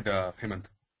ahead, Hemant.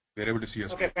 We're able to see your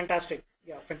screen. Okay, fantastic.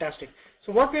 Yeah, fantastic.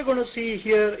 So what we're going to see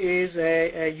here is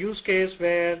a use case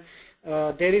where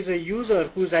there is a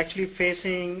user who's actually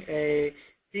facing a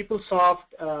PeopleSoft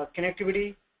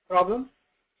connectivity problem.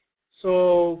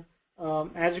 So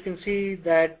as you can see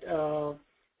that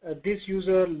this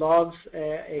user logs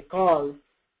a call,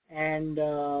 and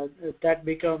that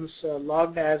becomes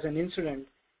logged as an incident,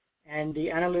 and the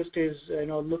analyst is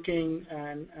looking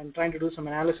and trying to do some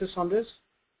analysis on this,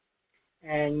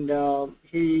 and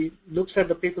he looks at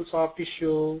the PeopleSoft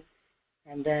issue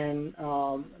and then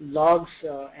logs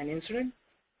an incident.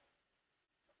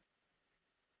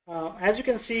 As you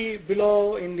can see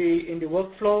below in the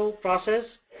workflow process,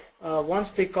 once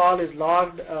the call is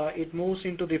logged, it moves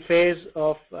into the phase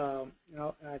of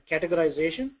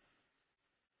categorization.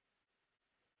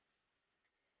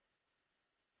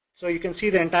 So you can see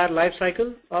the entire life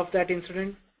cycle of that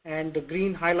incident, and the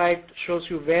green highlight shows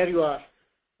you where you are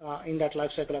in that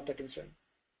life cycle of that incident.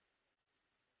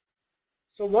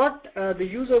 So what the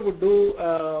user would do,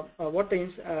 what the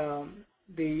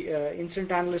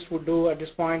incident analyst would do at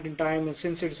this point in time, and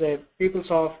since it's a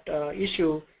PeopleSoft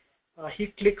issue, he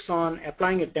clicks on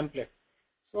applying a template.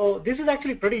 So this is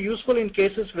actually pretty useful in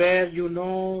cases where you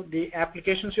know the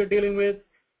applications you're dealing with,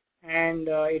 and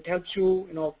it helps you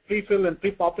pre-fill and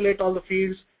pre-populate all the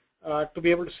fields to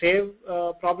be able to save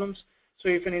problems. So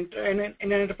if in an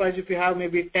enterprise, if you have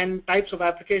maybe 10 types of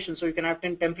applications, so you can have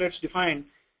 10 templates defined,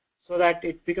 so that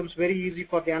it becomes very easy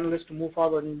for the analyst to move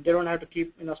forward, and they don't have to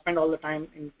keep spend all the time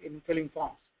in filling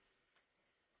forms.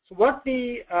 So what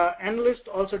the analyst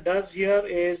also does here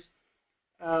is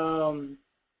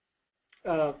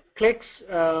clicks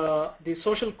the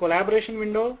social collaboration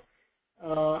window,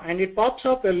 and it pops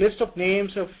up a list of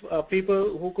names of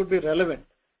people who could be relevant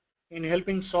in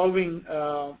helping solving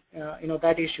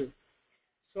that issue.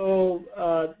 So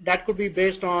that could be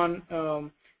based on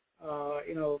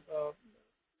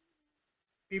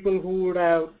people who would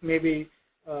have maybe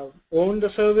owned the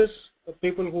service,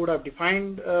 people who would have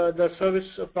defined the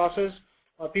service process,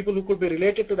 or people who could be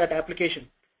related to that application.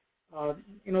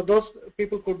 Those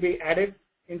people could be added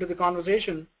into the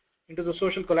conversation, into the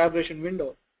social collaboration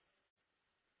window.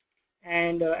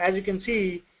 And as you can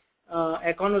see,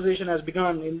 a conversation has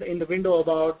begun in the window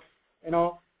about,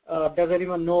 does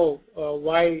anyone know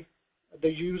why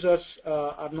the users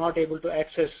are not able to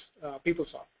access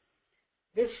PeopleSoft?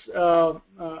 This,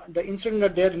 the incident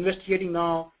that they're investigating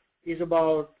now is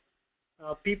about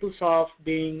PeopleSoft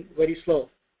being very slow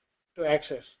to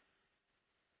access.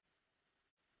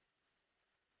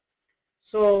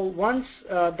 So once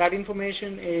that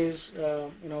information is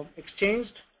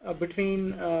exchanged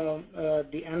between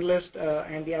the analyst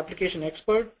and the application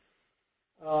expert,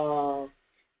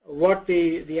 what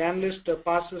the analyst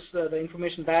passes the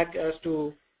information back as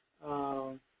to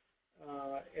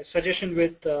a suggestion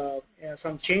with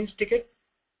some change ticket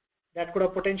that could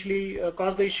have potentially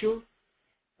caused the issue.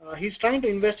 He's trying to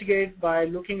investigate by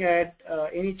looking at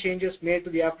any changes made to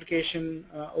the application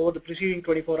over the preceding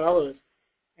 24 hours,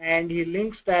 and he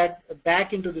links that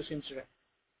back into this incident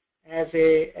as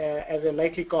a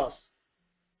likely cause.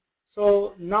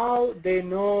 So now they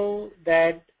know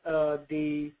that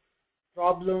the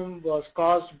problem was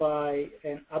caused by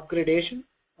an upgradation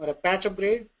or a patch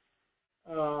upgrade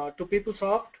to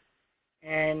PeopleSoft,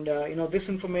 and this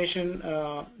information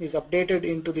is updated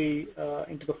into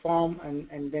the form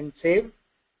and then saved.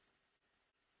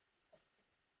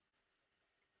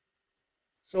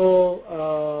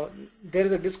 So there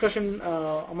is a discussion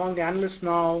among the analysts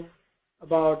now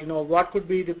about what could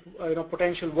be the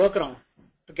potential workaround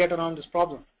to get around this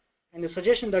problem. And the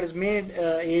suggestion that is made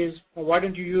is, why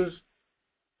don't you use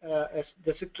the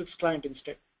Citrix client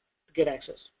instead to get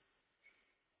access?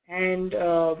 And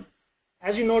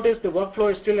as you notice, the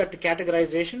workflow is still at the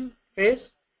categorization phase.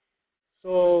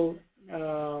 So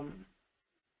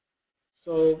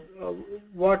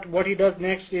what he does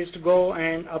next is to go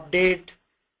and update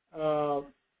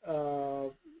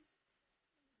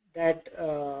that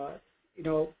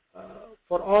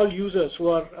for all users who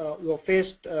are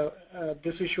faced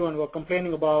this issue and were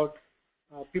complaining about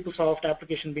PeopleSoft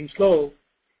application being slow.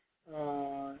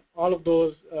 All of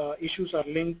those issues are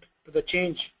linked to the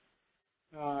change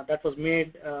that was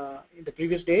made in the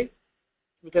previous day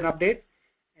with an update,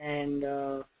 and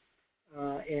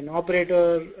an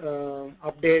operator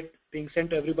update being sent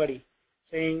to everybody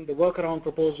saying the workaround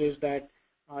proposed is that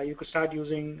you could start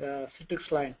using Citrix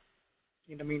client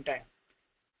in the meantime.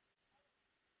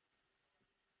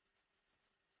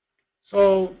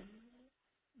 So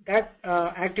that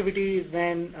activity is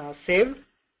then saved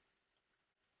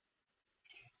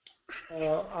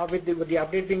with the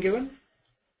update being given.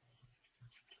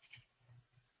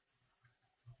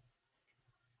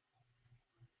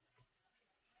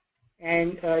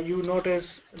 And you notice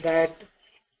that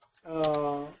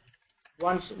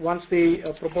once the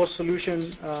proposed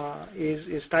solution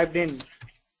is typed in,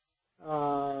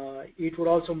 it would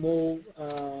also move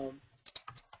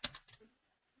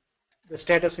the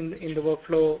status in the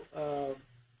workflow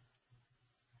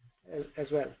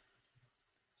as well.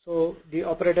 So the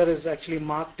operator has actually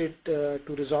marked it to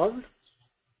resolved.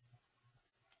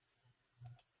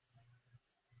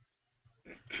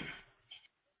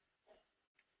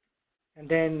 And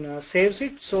then saves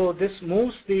it. So this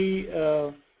moves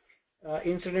the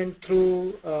incident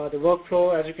through the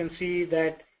workflow. As you can see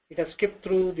that it has skipped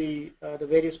through the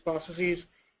various processes,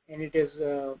 and it has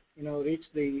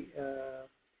reached the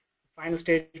final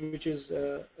stage, which is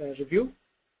review.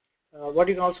 What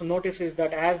you can also notice is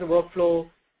that as the workflow,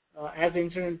 as the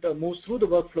incident moves through the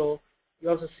workflow, you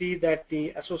also see that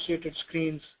the associated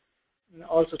screens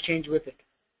also change with it.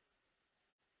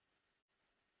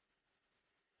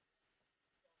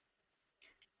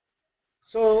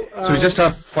 So we just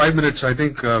have 5 minutes. I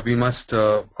think we must.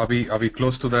 Are we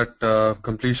close to that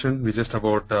completion? We just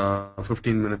about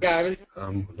 15 minutes. Yeah,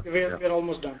 we're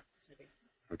almost done.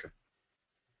 Okay.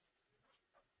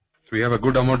 So we have a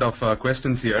good amount of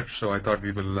questions here. So I thought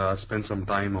we will spend some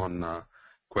time on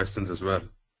questions as well.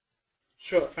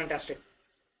 Sure, fantastic.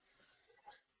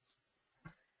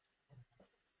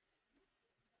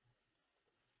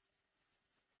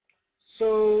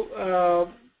 So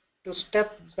to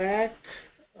step back,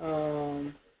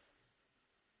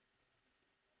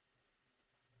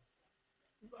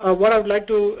 what I would like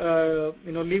to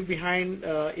leave behind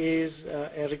is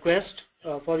a request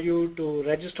for you to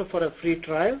register for a free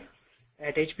trial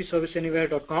at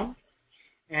hpserviceanywhere.com,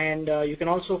 and you can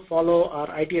also follow our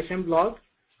ITSM blog,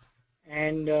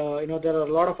 and there are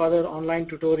a lot of other online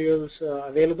tutorials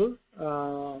available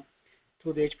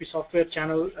through the HP Software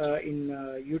channel in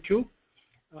YouTube.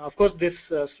 Of course, this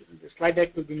slide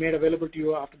deck will be made available to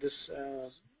you after this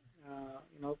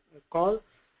call,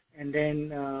 and then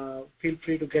feel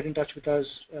free to get in touch with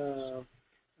us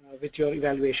with your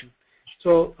evaluation.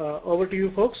 So over to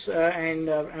you folks, and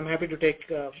I'm happy to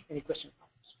take any questions.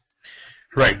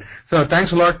 Right. So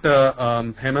thanks a lot,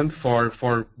 Hemant,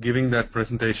 for giving that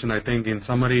presentation. I think in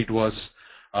summary it was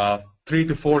 3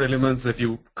 to 4 elements that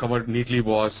you covered neatly.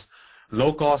 Was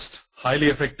low cost, highly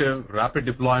effective, rapid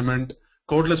deployment,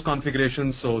 codeless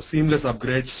configurations, so seamless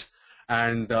upgrades,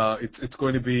 and it's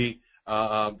going to be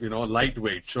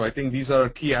lightweight. So I think these are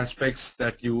key aspects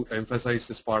that you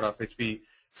emphasized as part of HP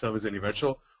Service Anywhere.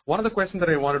 So one of the questions that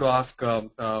I wanted to ask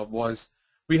was,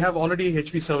 we have already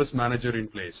HP Service Manager in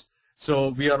place. So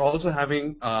we are also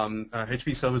having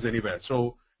HP Service Anywhere.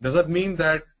 So does that mean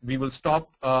that we will stop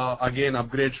again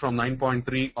upgrades from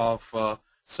 9.3 of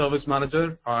Service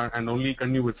Manager and only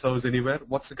continue with Service Anywhere?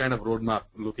 What's the kind of roadmap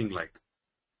looking like?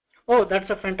 Oh, that's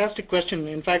a fantastic question.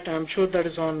 In fact, I'm sure that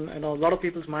is on a lot of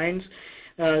people's minds.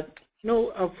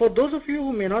 For those of you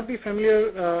who may not be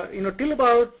familiar, till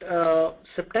about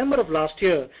September of last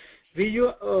year, we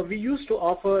used to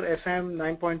offer SM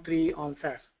 9.3 on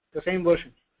SaaS, the same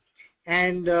version,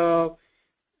 and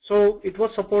so it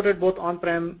was supported both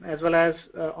on-prem as well as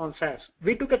on SaaS.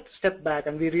 We took a step back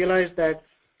and we realized that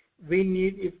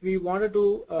if we wanted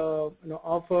to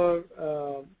offer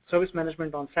service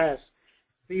management on SaaS,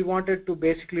 we wanted to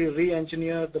basically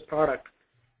re-engineer the product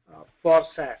for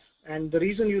SaaS. And the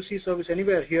reason you see Service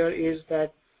Anywhere here is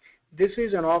that this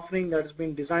is an offering that has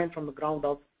been designed from the ground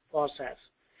up for SaaS.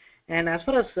 And as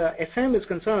far as SM is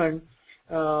concerned,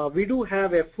 we do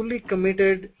have a fully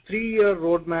committed 3-year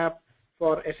roadmap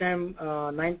for SM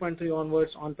 9.3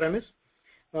 onwards on-premise.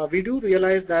 We do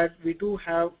realize that we do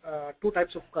have two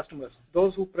types of customers: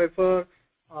 those who prefer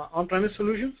on-premise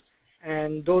solutions,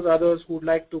 and those others who would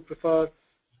like to prefer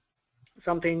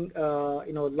something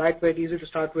lightweight, easy to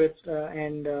start with,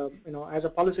 and as a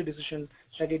policy decision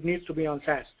that it needs to be on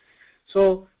SaaS.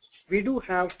 So we do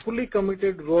have fully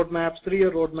committed roadmaps,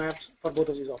 3-year roadmaps for both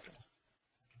of these offerings.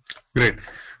 Great.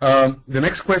 The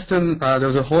next question, there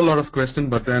was a whole lot of questions,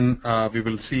 but then we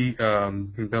will see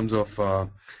in terms of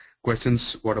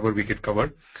questions whatever we get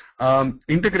covered.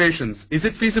 Integrations. Is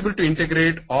it feasible to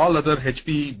integrate all other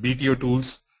HP BTO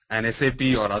tools and SAP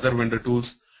or other vendor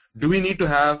tools? Do we need to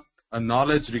have a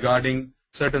knowledge regarding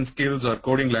certain skills or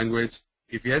coding language?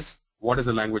 If yes, what is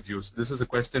the language used? This is a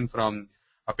question from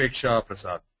Apeksha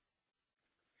Prasad.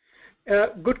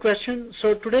 Good question.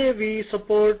 So today we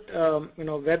support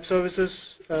web services.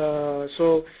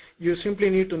 So you simply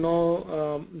need to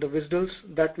know the WSDLs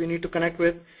that we need to connect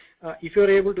with. If you're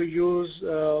able to use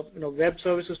web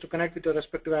services to connect with your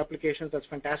respective applications, that's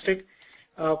fantastic.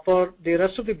 For the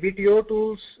rest of the BTO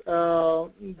tools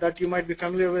that you might be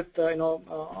familiar with,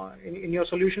 in your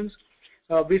solutions,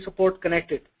 we support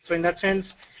Connected. So in that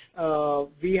sense,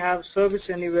 we have Service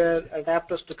Anywhere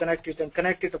adapters to connect it, and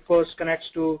Connected, of course, connects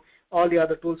to all the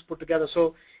other tools put together.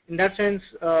 So in that sense,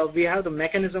 we have the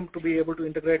mechanism to be able to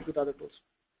integrate with other tools.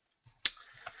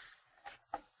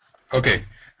 Okay,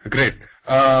 great.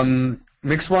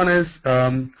 Next one is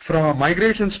from a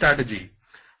migration strategy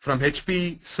from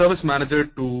HP Service Manager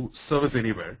to Service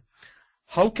Anywhere.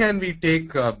 How can we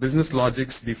take business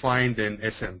logics defined in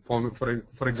SM?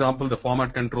 For example, the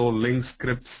format control, links,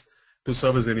 scripts to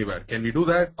Service Anywhere. Can we do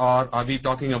that, or are we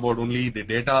talking about only the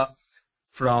data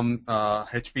from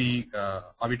HP?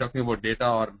 Are we talking about data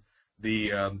or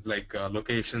the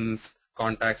locations,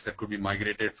 contacts that could be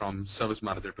migrated from Service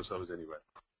Manager to Service Anywhere?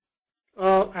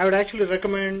 I would actually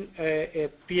recommend a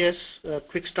PS,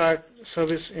 quick start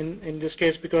service in this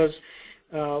case, because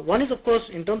one is, of course,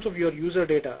 in terms of your user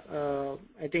data.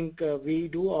 I think we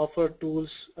do offer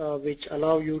tools which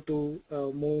allow you to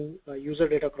move user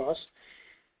data across.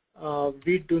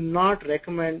 We do not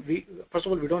recommend, first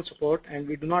of all, we don't support, and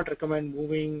we do not recommend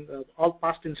moving all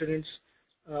past incidents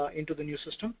into the new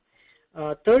system.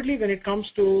 Thirdly, when it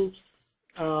comes to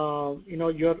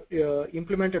your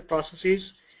implemented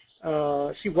processes,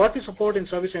 see, what we support in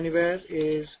Service Anywhere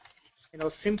is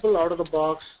simple out of the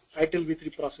box ITIL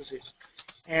v3 processes,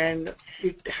 and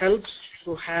it helps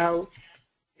to have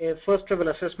a first level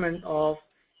assessment of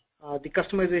the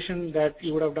customization that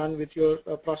you would have done with your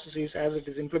processes as it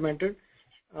is implemented.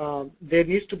 There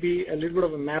needs to be a little bit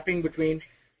of a mapping between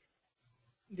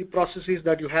the processes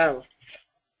that you have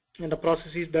and the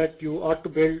processes that you ought to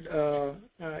build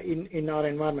in our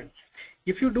environment.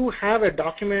 If you do have a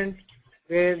document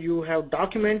where you have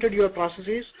documented your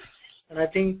processes, and I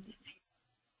think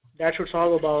that should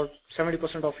solve about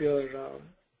 70% of your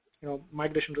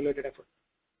migration related effort.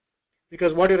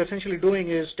 Because what you're essentially doing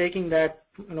is taking that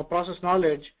process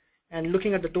knowledge and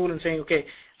looking at the tool and saying, okay,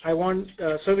 I want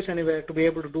Service Anywhere to be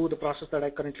able to do the process that I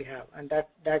currently have, and that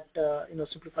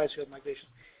simplifies your migration.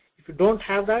 If you don't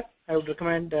have that, I would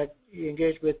recommend that you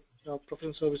engage with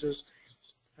professional services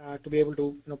to be able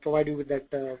to provide you with that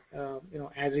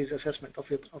as-is assessment of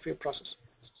your process.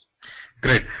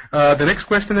 Great. The next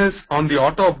question is on the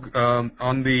auto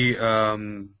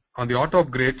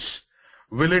upgrades.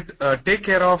 Will it take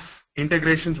care of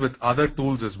integrations with other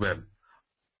tools as well,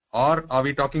 or are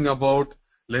we talking about,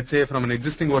 let's say, from an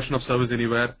existing version of Service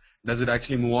Anywhere, does it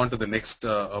actually move on to the next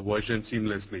version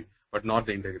seamlessly, but not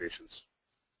the integrations?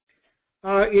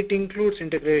 It includes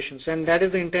integrations, and that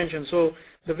is the intention. So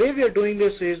the way we are doing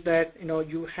this is that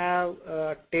you have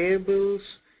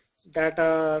tables that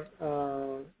are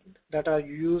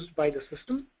used by the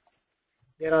system.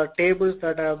 There are tables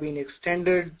that have been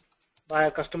extended by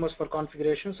our customers for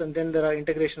configurations, and then there are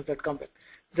integrations that come with.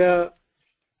 The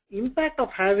impact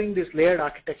of having this layered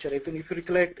architecture, if you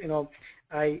recollect,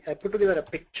 I put together a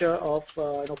picture of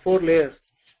 4 layers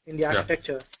in the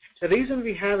architecture. The reason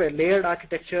we have a layered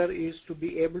architecture is to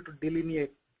be able to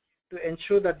delineate, to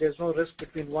ensure that there's no risk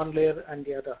between one layer and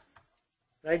the other,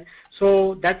 right?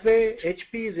 So that way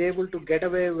HP is able to get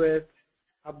away with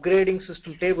upgrading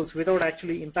system tables without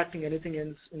actually impacting anything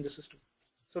else in the system.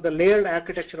 So the layered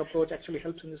architecture approach actually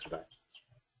helps in this regard.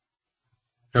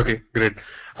 Okay, great.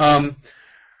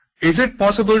 Is it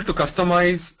possible to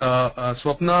customize,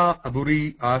 Swapna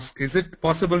Aburi asks, is it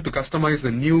possible to customize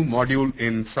the new module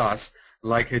in SaaS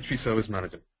like HP Service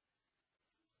Manager?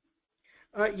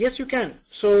 Yes, you can.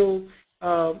 So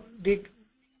the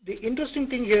The interesting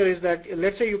thing here is that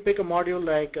let's say you pick a module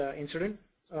like incident.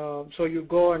 So you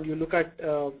go and you look at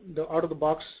the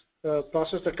out-of-the-box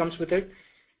process that comes with it.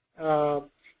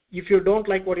 If you don't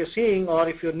like what you're seeing, or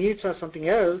if your needs are something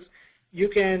else, you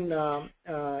can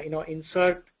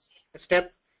insert a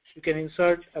step. You can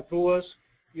insert approvers.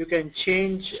 You can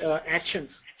change actions.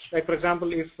 Like for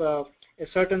example, if a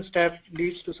certain step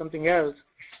leads to something else,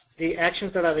 the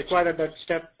actions that are required at that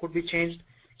step could be changed.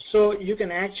 So you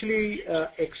can actually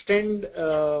extend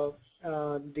the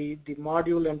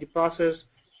module and the process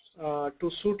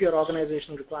to suit your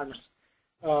organizational requirements.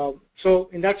 So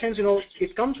in that sense,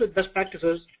 it comes with best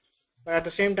practices, but at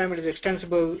the same time, it is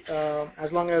extensible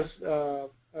as long as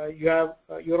you have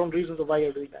your own reasons of why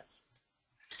you're doing that.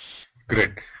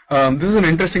 Great. This is an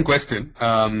interesting question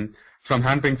from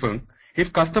Han Ping Feng.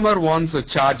 If customer wants a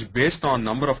charge based on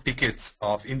number of tickets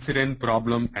of incident,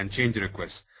 problem, and change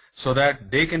requests, so that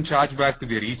they can charge back to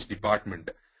their each department,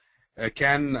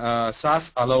 can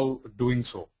SaaS allow doing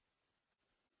so?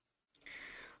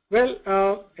 Well,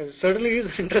 it certainly is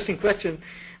an interesting question.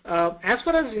 As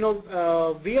far as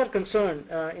we are concerned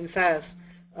in SaaS,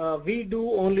 we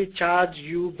do only charge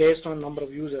you based on number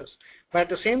of users. But at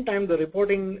the same time, the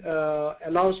reporting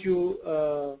allows you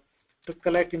to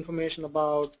collect information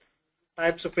about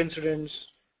types of incidents,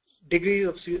 degrees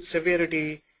of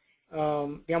severity,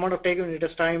 the amount of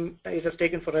time it has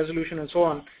taken for resolution, and so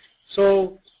on.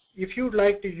 So if you'd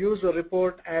like to use the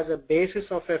report as a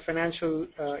basis of a financial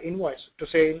invoice, to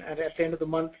say at the end of the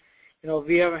month,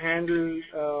 we have handled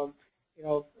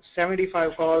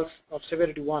 75 calls of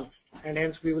severity 1, and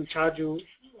hence we will charge you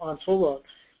on forward.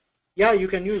 Yeah, you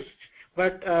can use,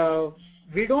 but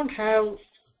we don't have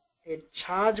a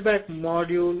chargeback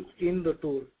module in the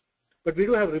tool, but we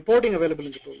do have reporting available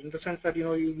in the tool, in the sense that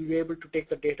you'll be able to take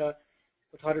the data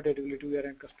authoritatively to your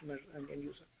end customer and end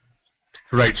user.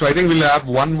 Right. So I think we'll have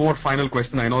one more final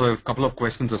question. I know there are a couple of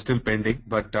questions are still pending,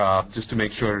 but just to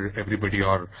make sure everybody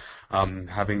are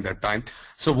having that time.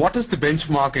 So what is the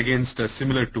benchmark against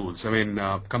similar tools? I mean,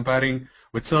 comparing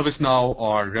with ServiceNow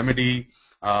or Remedy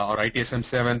or ITSM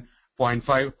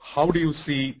 7.5, how do you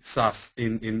see SaaS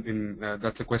in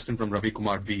that's a question from Ravi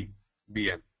Kumar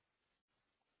BN.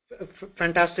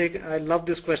 Fantastic. I love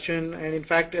this question, and in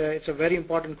fact, it's a very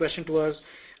important question to us.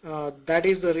 That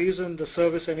is the reason the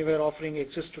Service Anywhere offering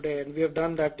exists today, and we have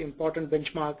done that important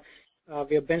benchmark.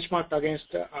 We have benchmarked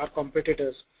against our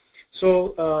competitors.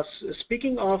 So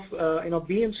speaking of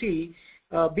BMC,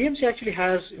 BMC actually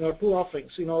has two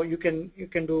offerings. You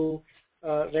can do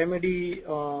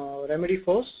Remedy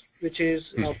Force, which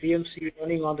is BMC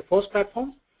running on the Force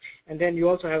platform, and then you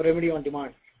also have Remedy on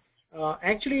Demand.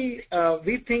 Actually,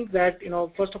 we think that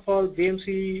first of all,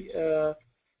 BMC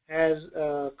has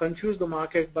confused the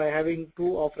market by having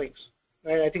two offerings.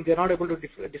 Right? I think they're not able to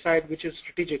decide which is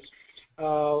strategic.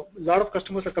 A lot of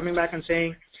customers are coming back and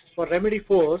saying, for Remedy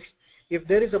Force, if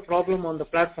there is a problem on the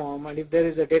platform and if there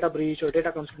is a data breach or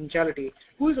data confidentiality,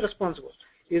 who is responsible?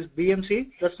 Is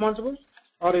BMC responsible,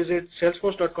 or is it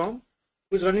Salesforce.com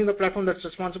who is running the platform that's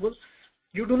responsible?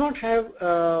 You do not have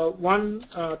one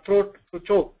throat to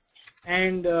choke.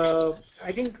 And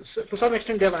I think to some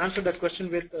extent they have answered that question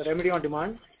with Remedy on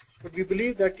Demand, but we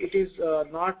believe that it is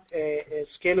not a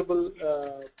scalable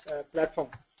platform.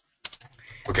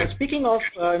 Okay. And speaking of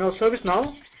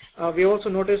ServiceNow, we also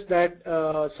noticed that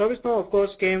ServiceNow, of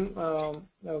course, came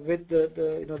with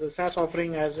the SaaS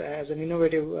offering as an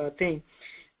innovative thing,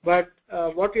 but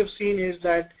what we have seen is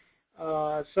that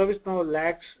ServiceNow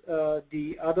lacks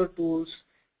the other tools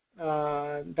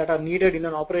that are needed in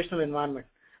an operational environment.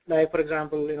 Like, for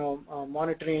example,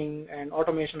 monitoring and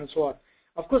automation and so on.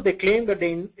 Of course, they claim that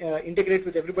they integrate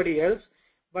with everybody else,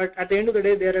 but at the end of the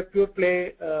day, they are a pure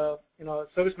play,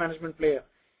 service management player.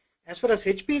 As far as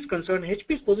HP is concerned,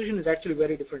 HP's position is actually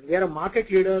very different. We are a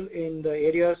market leader in the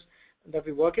areas that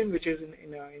we work in, which is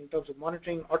in terms of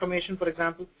monitoring, automation, for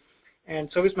example, and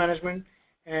service management,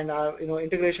 and our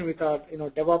integration with our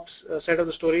DevOps side of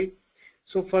the story.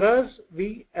 So for us,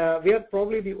 we are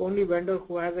probably the only vendor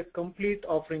who has a complete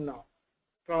offering now,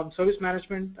 from service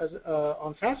management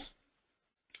on SaaS,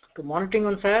 to monitoring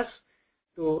on SaaS,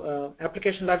 to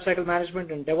application lifecycle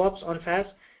management and DevOps on SaaS.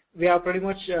 We are pretty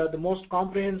much the most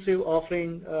comprehensive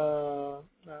offering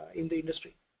in the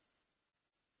industry.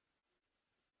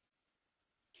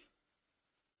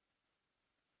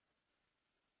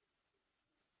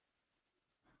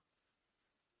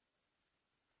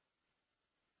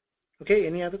 Okay,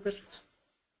 any other questions?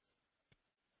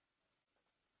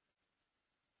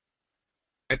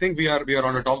 I think we are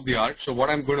on the top of the hour. So what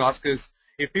I'm going to ask is,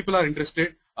 if people are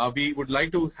interested, we would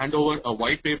like to hand over a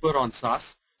white paper on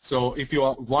SaaS. So if you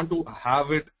want to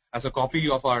have it as a copy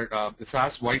of our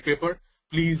SaaS white paper,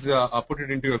 please put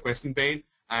it into your question pane,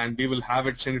 and we will have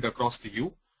it send it across to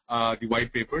you, the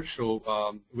white paper.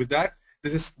 So with that,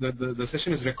 this is the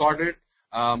session is recorded.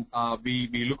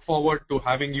 We look forward to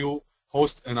having you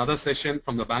host another session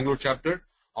from the Bangalore chapter.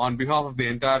 On behalf of the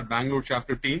entire Bangalore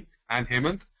chapter team and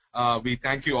Hemant, we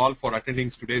thank you all for attending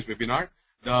today's webinar.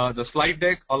 The slide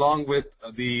deck along with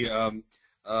the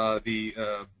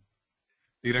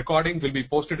recording will be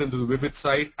posted into the Vivid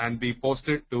site and be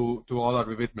posted to all our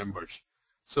Vivid members.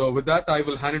 So with that, I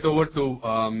will hand it over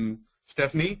to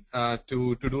Stephanie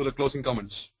to do the closing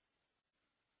comments.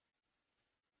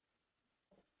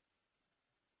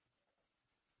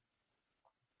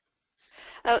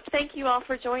 Thank you all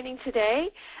for joining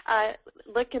today.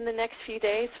 Look in the next few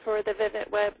days for the Vivid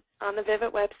on the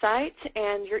Vivid website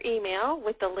and your email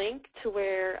with the link to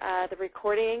where the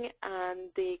recording and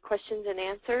the questions and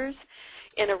answers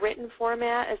in a written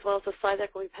format, as well as the slide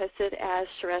deck will be posted as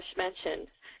Suresh mentioned.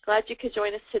 Glad you could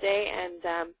join us today,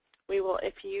 and we will,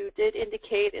 if you did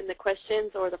indicate in the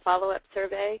questions or the follow-up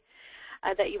survey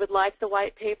that you would like the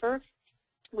white paper,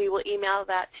 we will email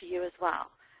that to you as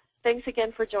well. Thanks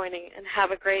again for joining, and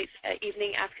have a great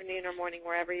evening, afternoon, or morning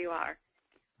wherever you are.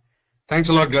 Thanks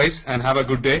a lot, guys, and have a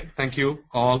good day. Thank you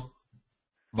all.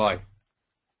 Bye.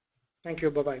 Thank you.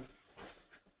 Bye-bye.